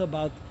 it's also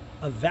about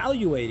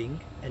evaluating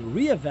and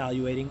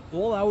reevaluating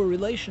all our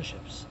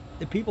relationships,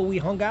 the people we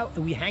hang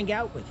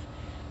out with,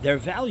 their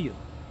value,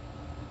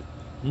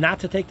 not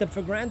to take them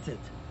for granted.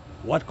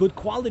 What good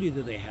quality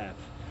do they have?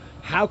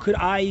 How could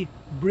I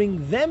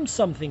bring them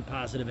something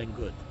positive and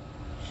good?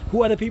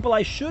 Who are the people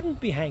I shouldn't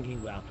be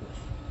hanging out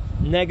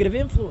with? Negative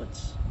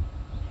influence.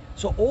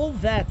 So all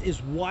that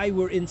is why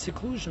we're in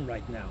seclusion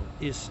right now,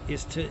 is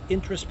to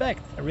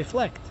introspect and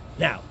reflect.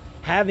 Now,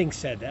 having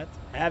said that,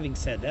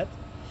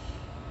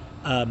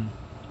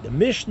 the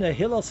Mishnah,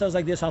 Hillel says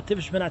like this: Al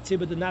tifish ben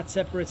hatzibur, do not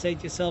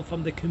separate yourself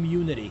from the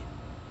community.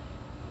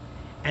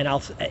 And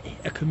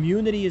a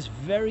community is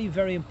very,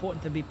 very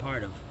important to be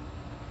part of.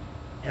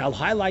 And I'll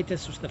highlight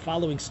this with the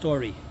following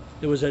story.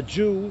 There was a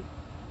Jew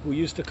who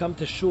used to come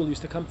to shul,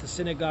 used to come to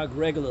synagogue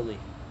regularly.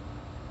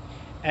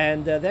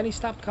 And then he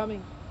stopped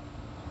coming.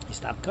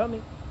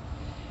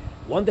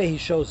 One day he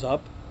shows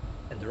up,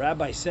 and the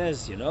rabbi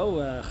says, Chaim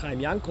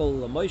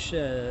Yankel,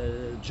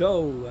 Moshe,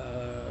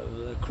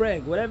 Joe,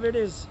 Craig, whatever it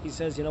is. He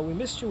says, we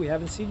missed you. We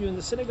haven't seen you in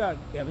the synagogue.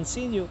 We haven't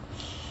seen you.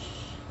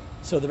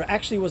 So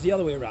actually it was the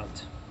other way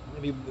around.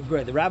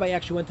 The rabbi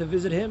actually went to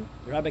visit him.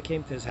 The rabbi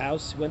came to his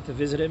house, went to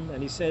visit him,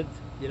 and he said,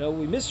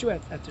 we missed you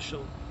at the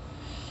shul.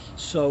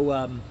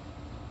 So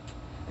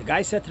the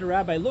guy said to the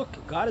rabbi, look,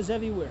 God is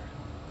everywhere.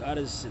 God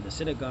is in the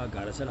synagogue,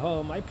 God is at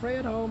home. I pray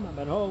at home, I'm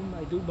at home,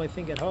 I do my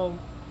thing at home.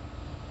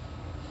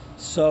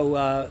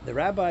 So the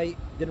rabbi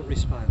didn't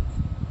respond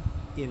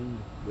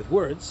with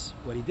words.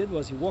 What he did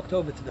was he walked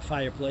over to the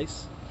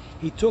fireplace.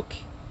 He took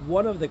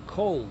one of the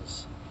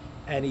coals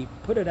and he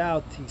put it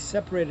out, he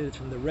separated it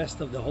from the rest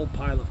of the whole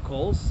pile of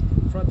coals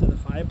in front of the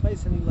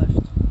fireplace, and he left.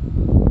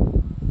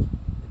 In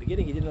the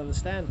beginning he didn't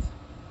understand,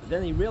 but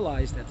then he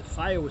realized that the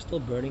fire was still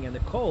burning and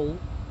the coal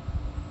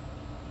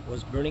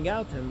was burning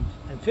out and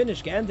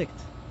finished, geendigt.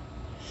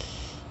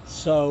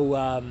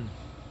 So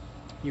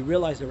he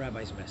realized the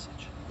rabbi's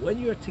message. When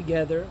you're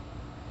together,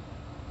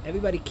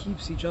 everybody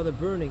keeps each other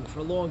burning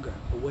for longer,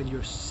 but when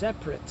you're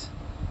separate,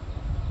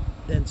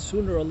 then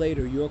sooner or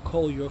later your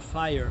coal, your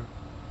fire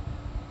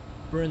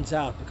burns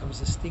out, becomes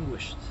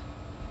extinguished.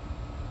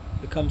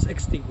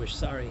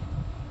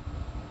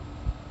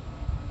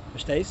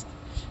 Verstehst?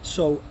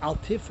 So, al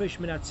tifresh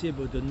min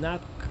hatzibur, do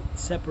not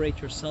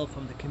separate yourself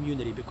from the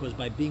community, because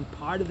by being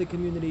part of the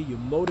community, you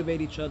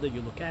motivate each other,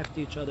 you look after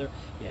each other,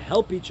 you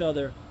help each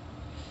other.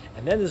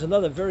 And then there's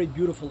another very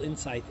beautiful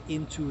insight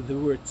into the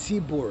word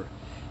tzibur.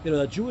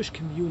 A Jewish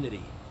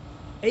community,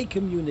 a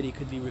community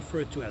could be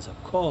referred to as a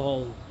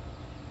kohol,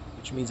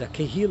 which means a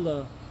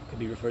kehila, could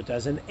be referred to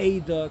as an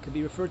Eidah, could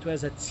be referred to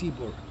as a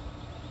tzibur.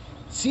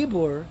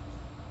 Tzibur,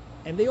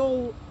 and they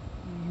all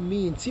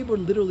mean, tzibur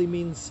literally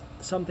means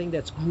something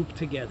that's grouped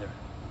together.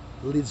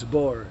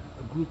 Litzbor,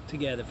 a group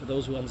together, for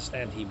those who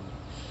understand Hebrew.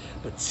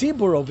 But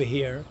tzibur over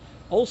here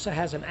also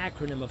has an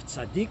acronym of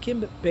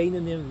tzadikim,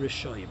 beinanim,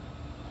 rishoyim.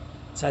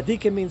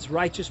 Tzadikim means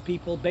righteous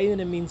people,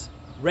 beinanim means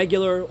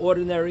regular,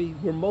 ordinary,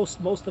 where most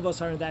of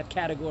us are in that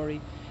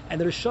category,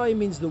 and the rishoyim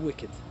means the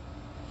wicked.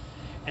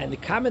 And the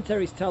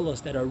commentaries tell us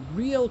that a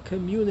real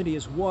community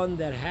is one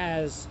that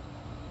has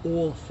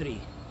all three.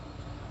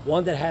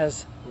 One that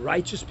has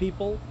righteous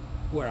people,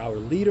 who are our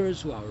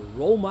leaders, who are our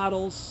role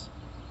models.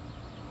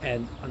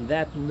 And on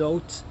that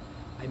note,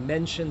 I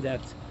mentioned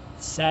that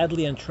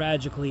sadly and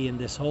tragically in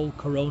this whole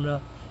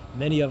corona,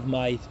 many of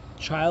my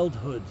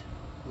childhood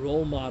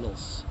role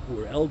models who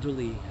were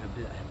elderly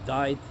have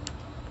died,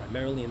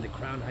 primarily in the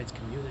Crown Heights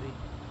community.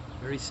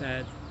 Very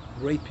sad,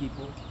 great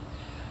people.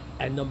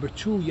 And number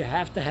two, you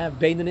have to have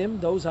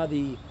beinanim. Those are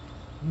the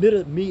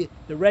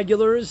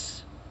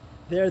regulars.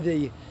 They're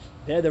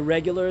the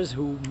regulars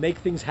who make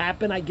things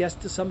happen, I guess,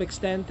 to some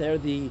extent. They're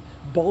the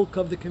bulk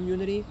of the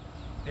community.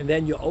 And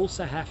then you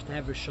also have to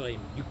have rishoyim.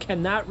 You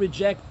cannot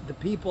reject the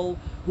people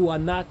who are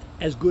not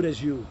as good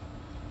as you.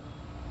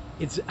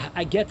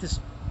 I get this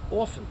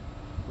often.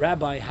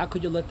 Rabbi, how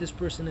could you let this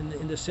person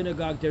in the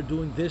synagogue? They're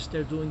doing this,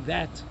 they're doing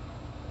that.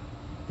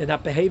 They're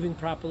not behaving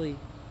properly.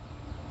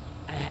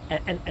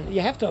 And you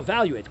have to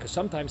evaluate, because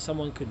sometimes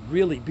someone could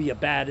really be a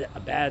bad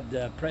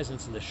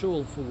presence in the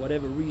shul for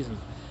whatever reason.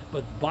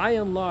 But by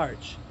and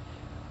large,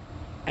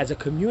 as a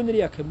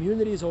community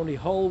is only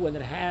whole when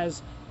it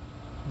has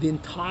the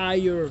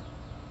entire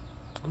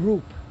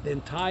group, the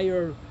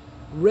entire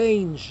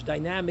range,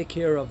 dynamic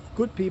here of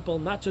good people,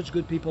 not such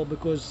good people,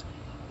 because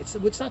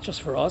it's not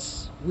just for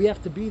us. We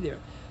have to be there.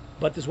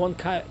 But there's one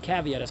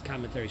caveat, as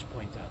commentaries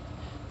point out.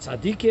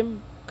 Tzadikim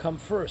come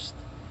first.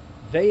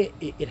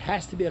 It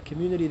has to be a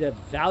community that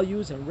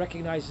values and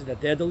recognizes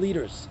that they're the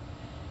leaders.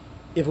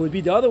 If it would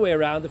be the other way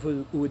around, if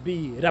it would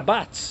be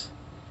Rabbats,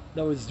 in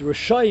other words, the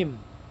Rishoyim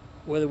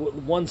were the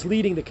ones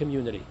leading the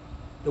community.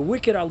 The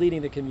wicked are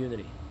leading the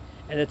community.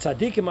 And the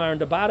Tzaddikim are on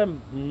the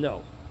bottom?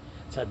 No.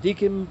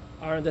 Tzaddikim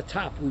are on the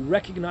top. We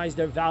recognize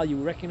their value,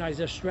 we recognize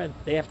their strength.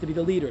 They have to be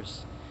the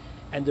leaders.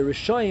 And the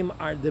Rishoyim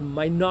are the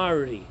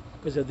minority.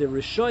 Because if the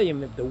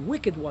Rishoyim, if the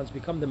wicked ones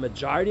become the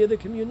majority of the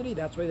community,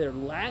 that's why they're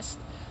last.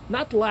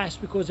 Not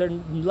last because they're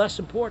less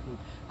important.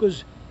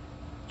 Because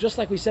just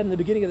like we said in the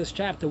beginning of this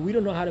chapter, we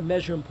don't know how to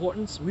measure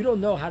importance. We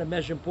don't know how to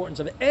measure importance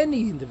of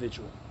any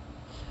individual.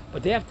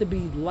 But they have to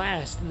be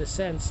last in the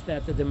sense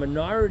that they're the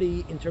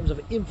minority in terms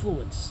of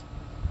influence.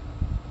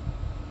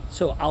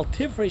 So Al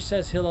Tifresh,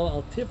 says Hillel,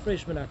 Al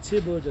Tifresh min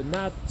hatzibur, do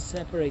not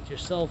separate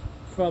yourself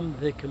from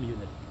the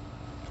community.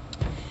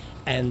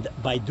 And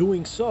by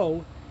doing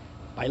so,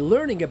 by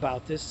learning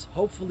about this,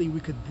 hopefully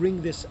we could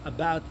bring this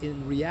about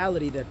in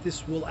reality, that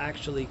this will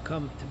actually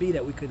come to be,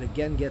 that we could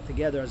again get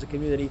together as a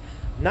community,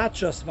 not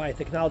just via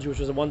technology, which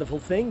is a wonderful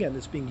thing and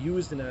it's being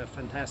used in a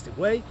fantastic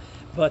way,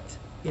 but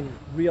in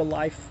real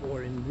life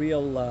or in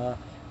real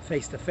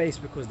face-to-face,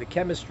 because the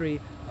chemistry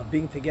of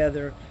being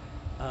together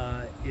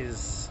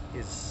is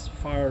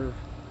far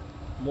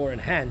more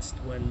enhanced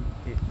when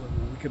we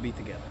could be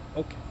together.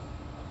 Okay.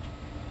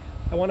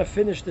 I want to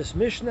finish this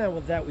Mishnah, and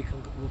with that we'll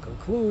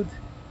conclude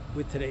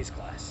with today's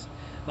class.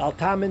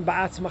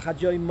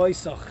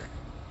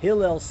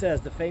 Hillel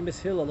says, the famous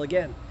Hillel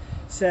again,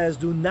 says,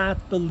 do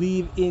not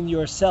believe in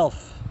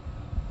yourself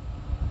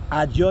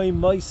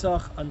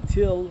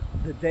until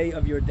the day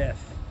of your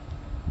death.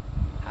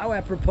 How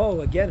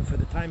apropos, again, for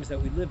the times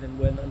that we live in,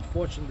 when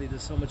unfortunately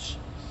there's so much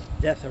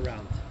death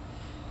around.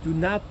 Do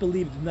not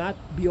believe, do not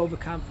be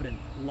overconfident.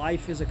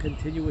 Life is a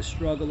continuous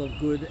struggle of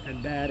good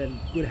and bad,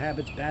 and good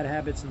habits, bad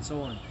habits, and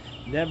so on.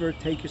 Never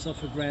take yourself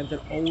for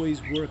granted.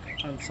 Always work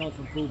on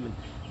self-improvement.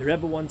 The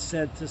Rebbe once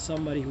said to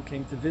somebody who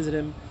came to visit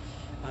him,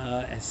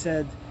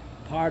 said,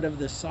 part of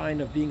the sign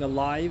of being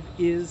alive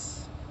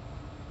is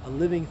a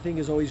living thing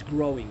is always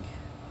growing.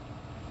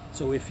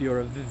 So if you're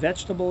a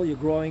vegetable, you're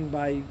growing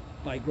by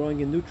growing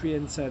in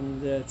nutrients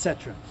and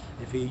etc.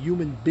 If you're a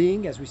human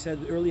being, as we said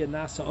earlier,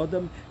 Nasa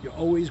Adam, you're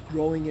always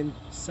growing in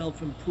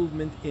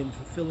self-improvement, in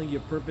fulfilling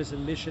your purpose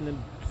and mission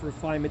and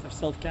refinement of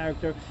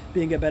self-character,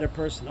 being a better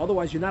person.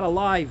 Otherwise, you're not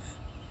alive.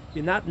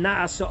 You're not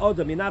Nasa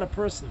Adam. You're not a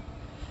person.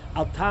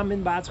 Al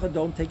Tamin Ba'atzcha,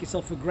 don't take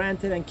yourself for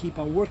granted and keep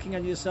on working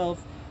on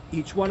yourself.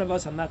 Each one of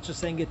us, I'm not just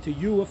saying it to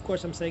you, of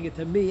course, I'm saying it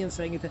to me and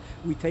saying it to,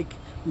 we take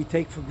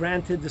for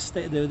granted the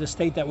state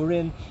that we're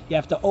in. You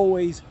have to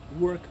always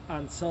work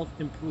on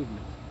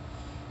self-improvement.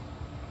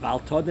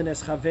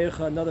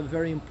 Another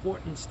very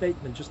important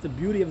statement, just the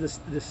beauty of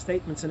the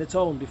statements in its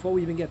own, before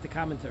we even get the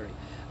commentary.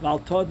 Do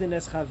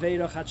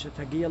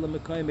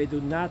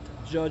not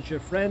judge your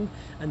friend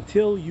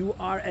until you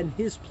are in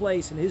his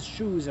place, in his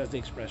shoes, as the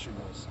expression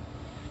goes.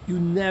 You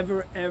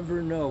never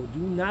ever know. Do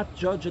not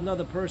judge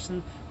another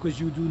person, because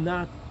you do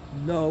not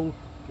know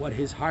what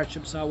his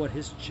hardships are, what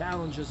his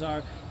challenges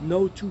are.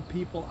 No two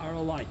people are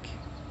alike.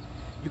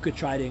 You could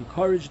try to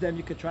encourage them,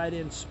 you could try to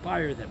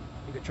inspire them,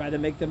 you could try to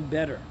make them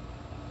better,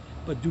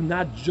 but do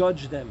not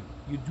judge them.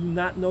 You do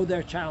not know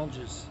their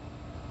challenges.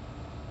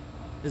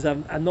 There's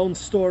a known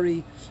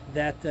story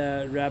that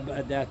I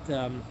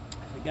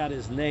forgot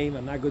his name.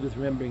 I'm not good with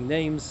remembering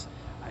names.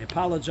 I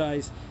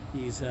apologize.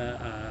 He's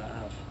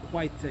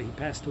he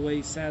passed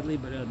away sadly,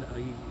 but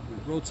he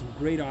wrote some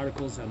great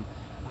articles on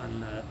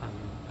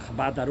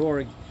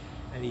Chabad.org,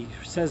 and he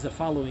says the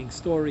following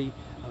story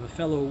of a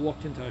fellow who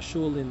walked into a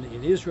shul in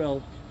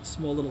Israel, a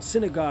small little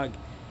synagogue,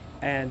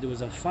 and there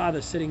was a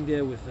father sitting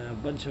there with a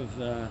bunch of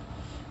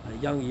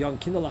young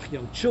kinderlach,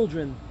 young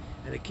children,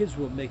 and the kids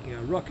were making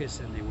a ruckus,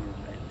 and they were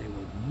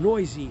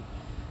noisy,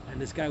 and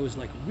this guy was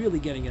like really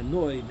getting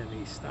annoyed, and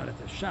he started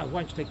to shout,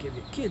 "Why don't you take care of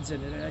your kids?"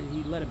 And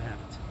he let him have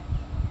it.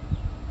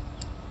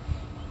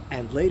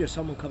 And later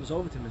someone comes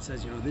over to him and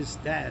says, this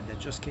dad that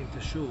just came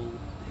to shul,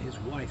 his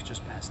wife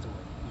just passed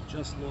away. He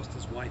just lost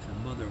his wife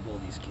and mother of all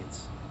these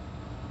kids.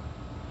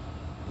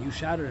 You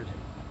shouted at him.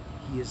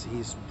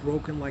 He's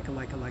broken like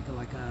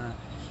a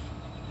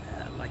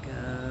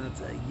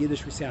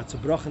Yiddish we say, it's a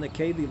broken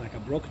keli, like a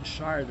broken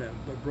shard, a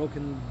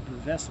broken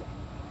vessel.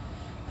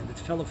 And the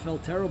fellow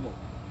felt terrible.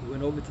 He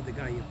went over to the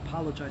guy, he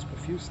apologized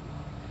profusely.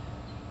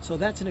 So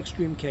that's an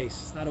extreme case.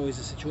 It's not always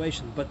a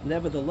situation, but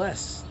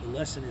nevertheless, the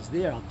lesson is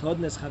there. Do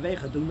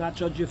not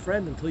judge your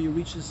friend until you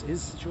reach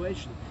his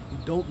situation. You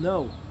don't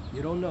know.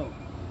 You don't know.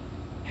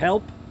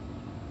 Help,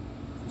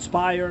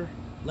 inspire,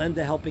 lend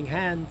a helping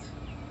hand.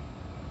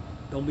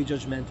 Don't be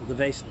judgmental.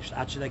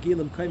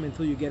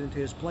 Until you get into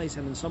his place,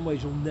 and in some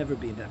ways you'll never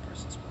be in that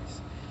person's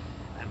place.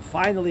 And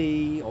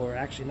finally, or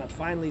actually not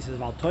finally, he says,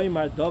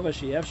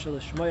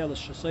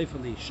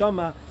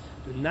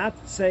 do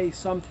not say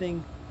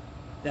something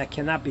that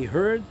cannot be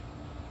heard,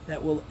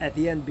 that will at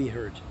the end be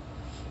heard.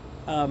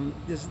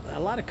 There's a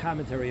lot of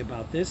commentary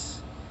about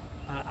this.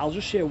 I'll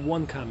just share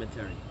one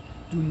commentary.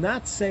 Do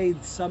not say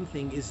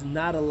something is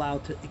not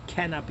allowed to, it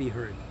cannot be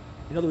heard.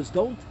 In other words,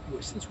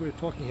 since we're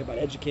talking about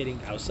educating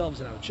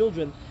ourselves and our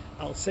children,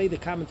 I'll say the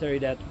commentary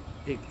that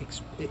it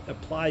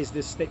applies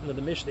this statement of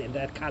the Mishnah in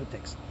that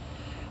context.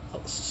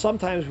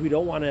 Sometimes we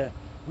don't want to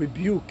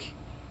rebuke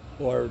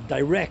or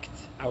direct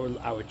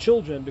our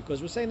children,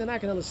 because we're saying they're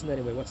not going to listen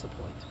anyway. What's the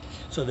point?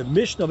 So the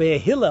Mishnah of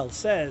Hillel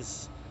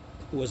says,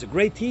 who was a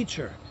great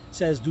teacher,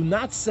 says, do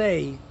not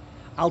say,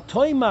 Al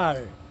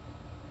Toimar,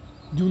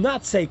 do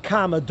not say,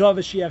 Kama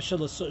Dovashiev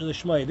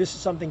Shalishmoy. This is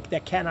something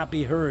that cannot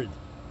be heard.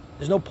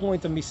 There's no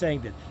point of me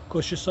saying that.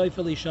 Because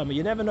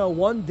you never know,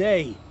 one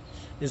day,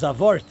 there's a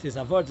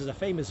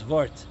famous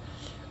vort.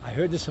 I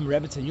heard this from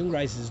Rebbetzin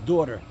Jungreis's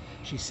daughter.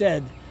 She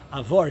said,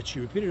 a vort, she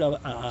repeated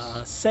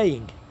a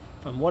saying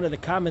from one of the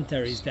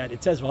commentaries, that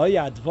it says, al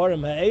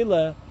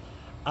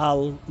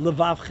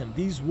levavchem.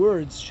 These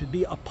words should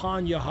be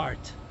upon your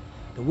heart.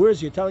 The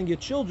words you're telling your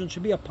children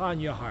should be upon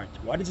your heart.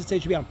 Why does it say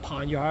it should be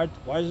upon your heart?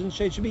 Why doesn't it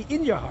say it should be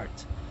in your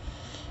heart?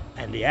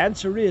 And the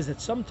answer is that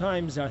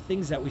sometimes there are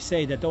things that we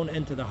say that don't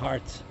enter the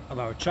heart of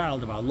our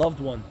child, of our loved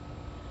one.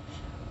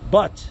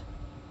 But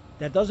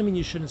that doesn't mean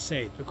you shouldn't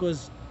say it,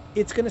 because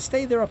it's going to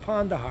stay there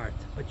upon the heart.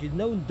 But you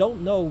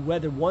don't know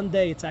whether one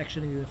day it's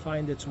actually going to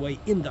find its way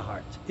in the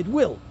heart. It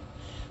will.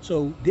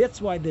 So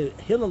that's why the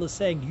Hillel is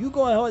saying, you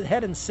go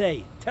ahead and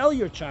say, tell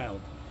your child,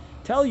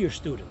 tell your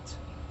student,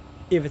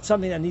 if it's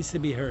something that needs to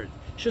be heard.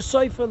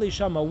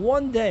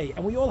 One day,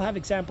 and we all have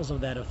examples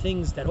of that, of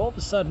things that all of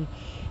a sudden,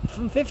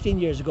 from 15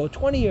 years ago,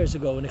 20 years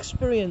ago, an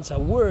experience, a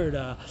word,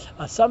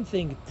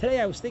 something. Today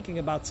I was thinking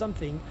about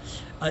something,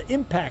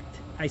 impact.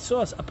 I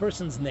saw a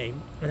person's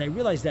name, and I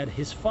realized that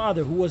his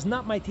father, who was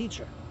not my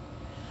teacher,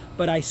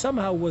 but I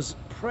somehow was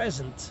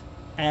present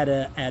at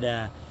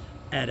a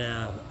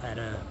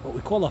what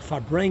we call a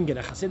farbrengen,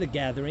 a Hasidic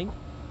gathering,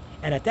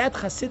 and at that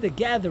Hasidic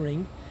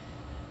gathering,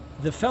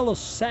 the fellow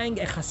sang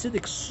a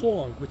Hasidic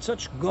song with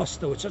such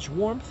gusto, with such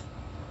warmth,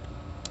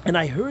 and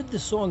I heard the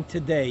song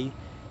today.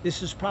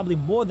 This is probably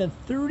more than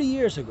 30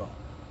 years ago,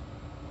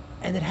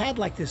 and it had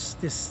like this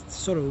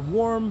sort of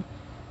warm,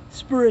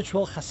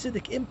 spiritual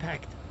Hasidic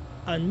impact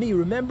on me,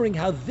 remembering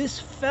how this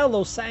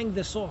fellow sang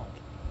the song.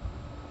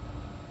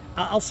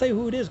 I'll say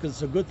who it is because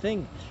it's a good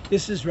thing.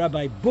 This is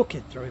Rabbi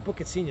Bucket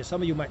Senior.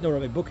 Some of you might know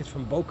Rabbi Bucket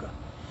from Boca.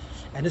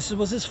 And this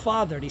was his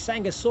father, and he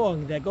sang a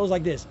song that goes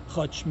like this.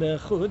 It's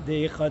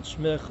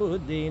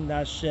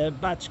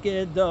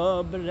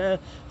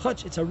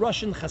a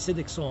Russian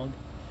Hasidic song.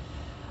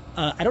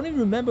 I don't even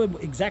remember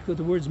exactly what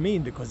the words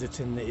mean, because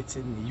it's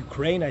in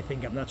Ukraine, I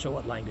think. I'm not sure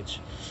what language.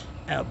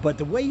 But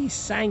the way he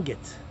sang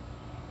it,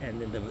 and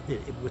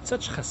with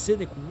such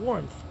Hasidic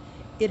warmth,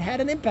 it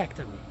had an impact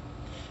on me.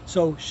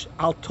 So,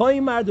 Al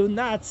Toimar, do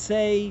not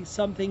say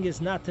something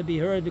is not to be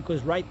heard,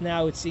 because right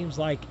now it seems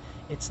like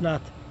it's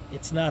not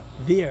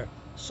there.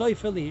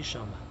 Soifeli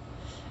Hishama.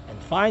 And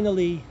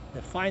finally,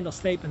 the final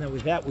statement, and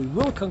with that we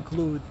will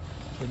conclude.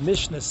 The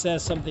Mishnah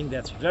says something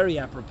that's very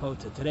apropos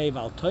to today.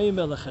 Do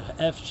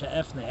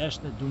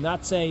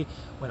not say,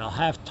 when I'll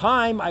have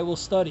time, I will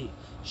study.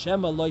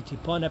 Shema loy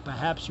tipone,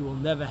 perhaps you will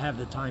never have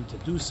the time to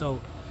do so.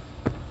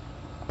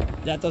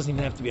 That doesn't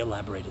even have to be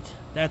elaborated.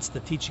 That's the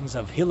teachings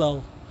of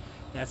Hillel.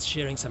 That's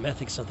sharing some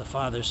ethics of the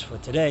fathers for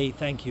today.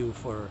 Thank you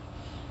for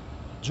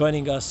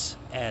joining us,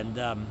 and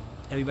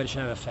everybody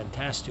should have a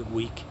fantastic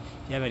week.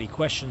 If you have any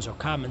questions or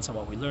comments on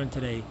what we learned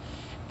today,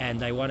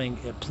 and I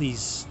want to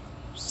please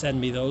send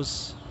me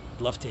those.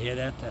 I'd love to hear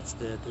that. That's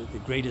the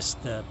greatest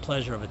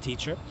pleasure of a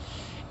teacher.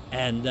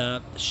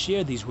 And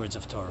share these words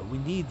of Torah. We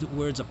need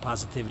words of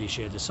positivity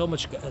shared. There's so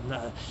much,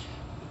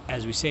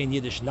 as we say in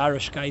Yiddish,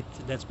 narishkeit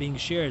that's being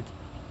shared.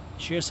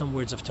 Share some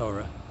words of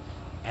Torah.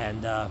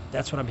 And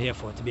that's what I'm here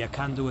for, to be a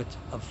conduit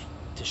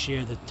to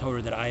share the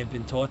Torah that I have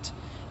been taught.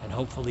 And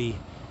hopefully,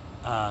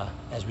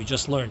 as we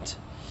just learned,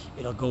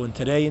 it'll go in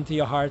today into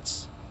your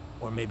hearts,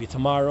 or maybe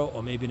tomorrow,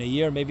 or maybe in a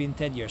year, maybe in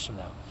 10 years from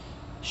now.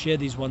 Share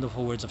these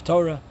wonderful words of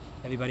Torah.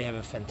 Everybody have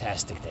a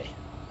fantastic day.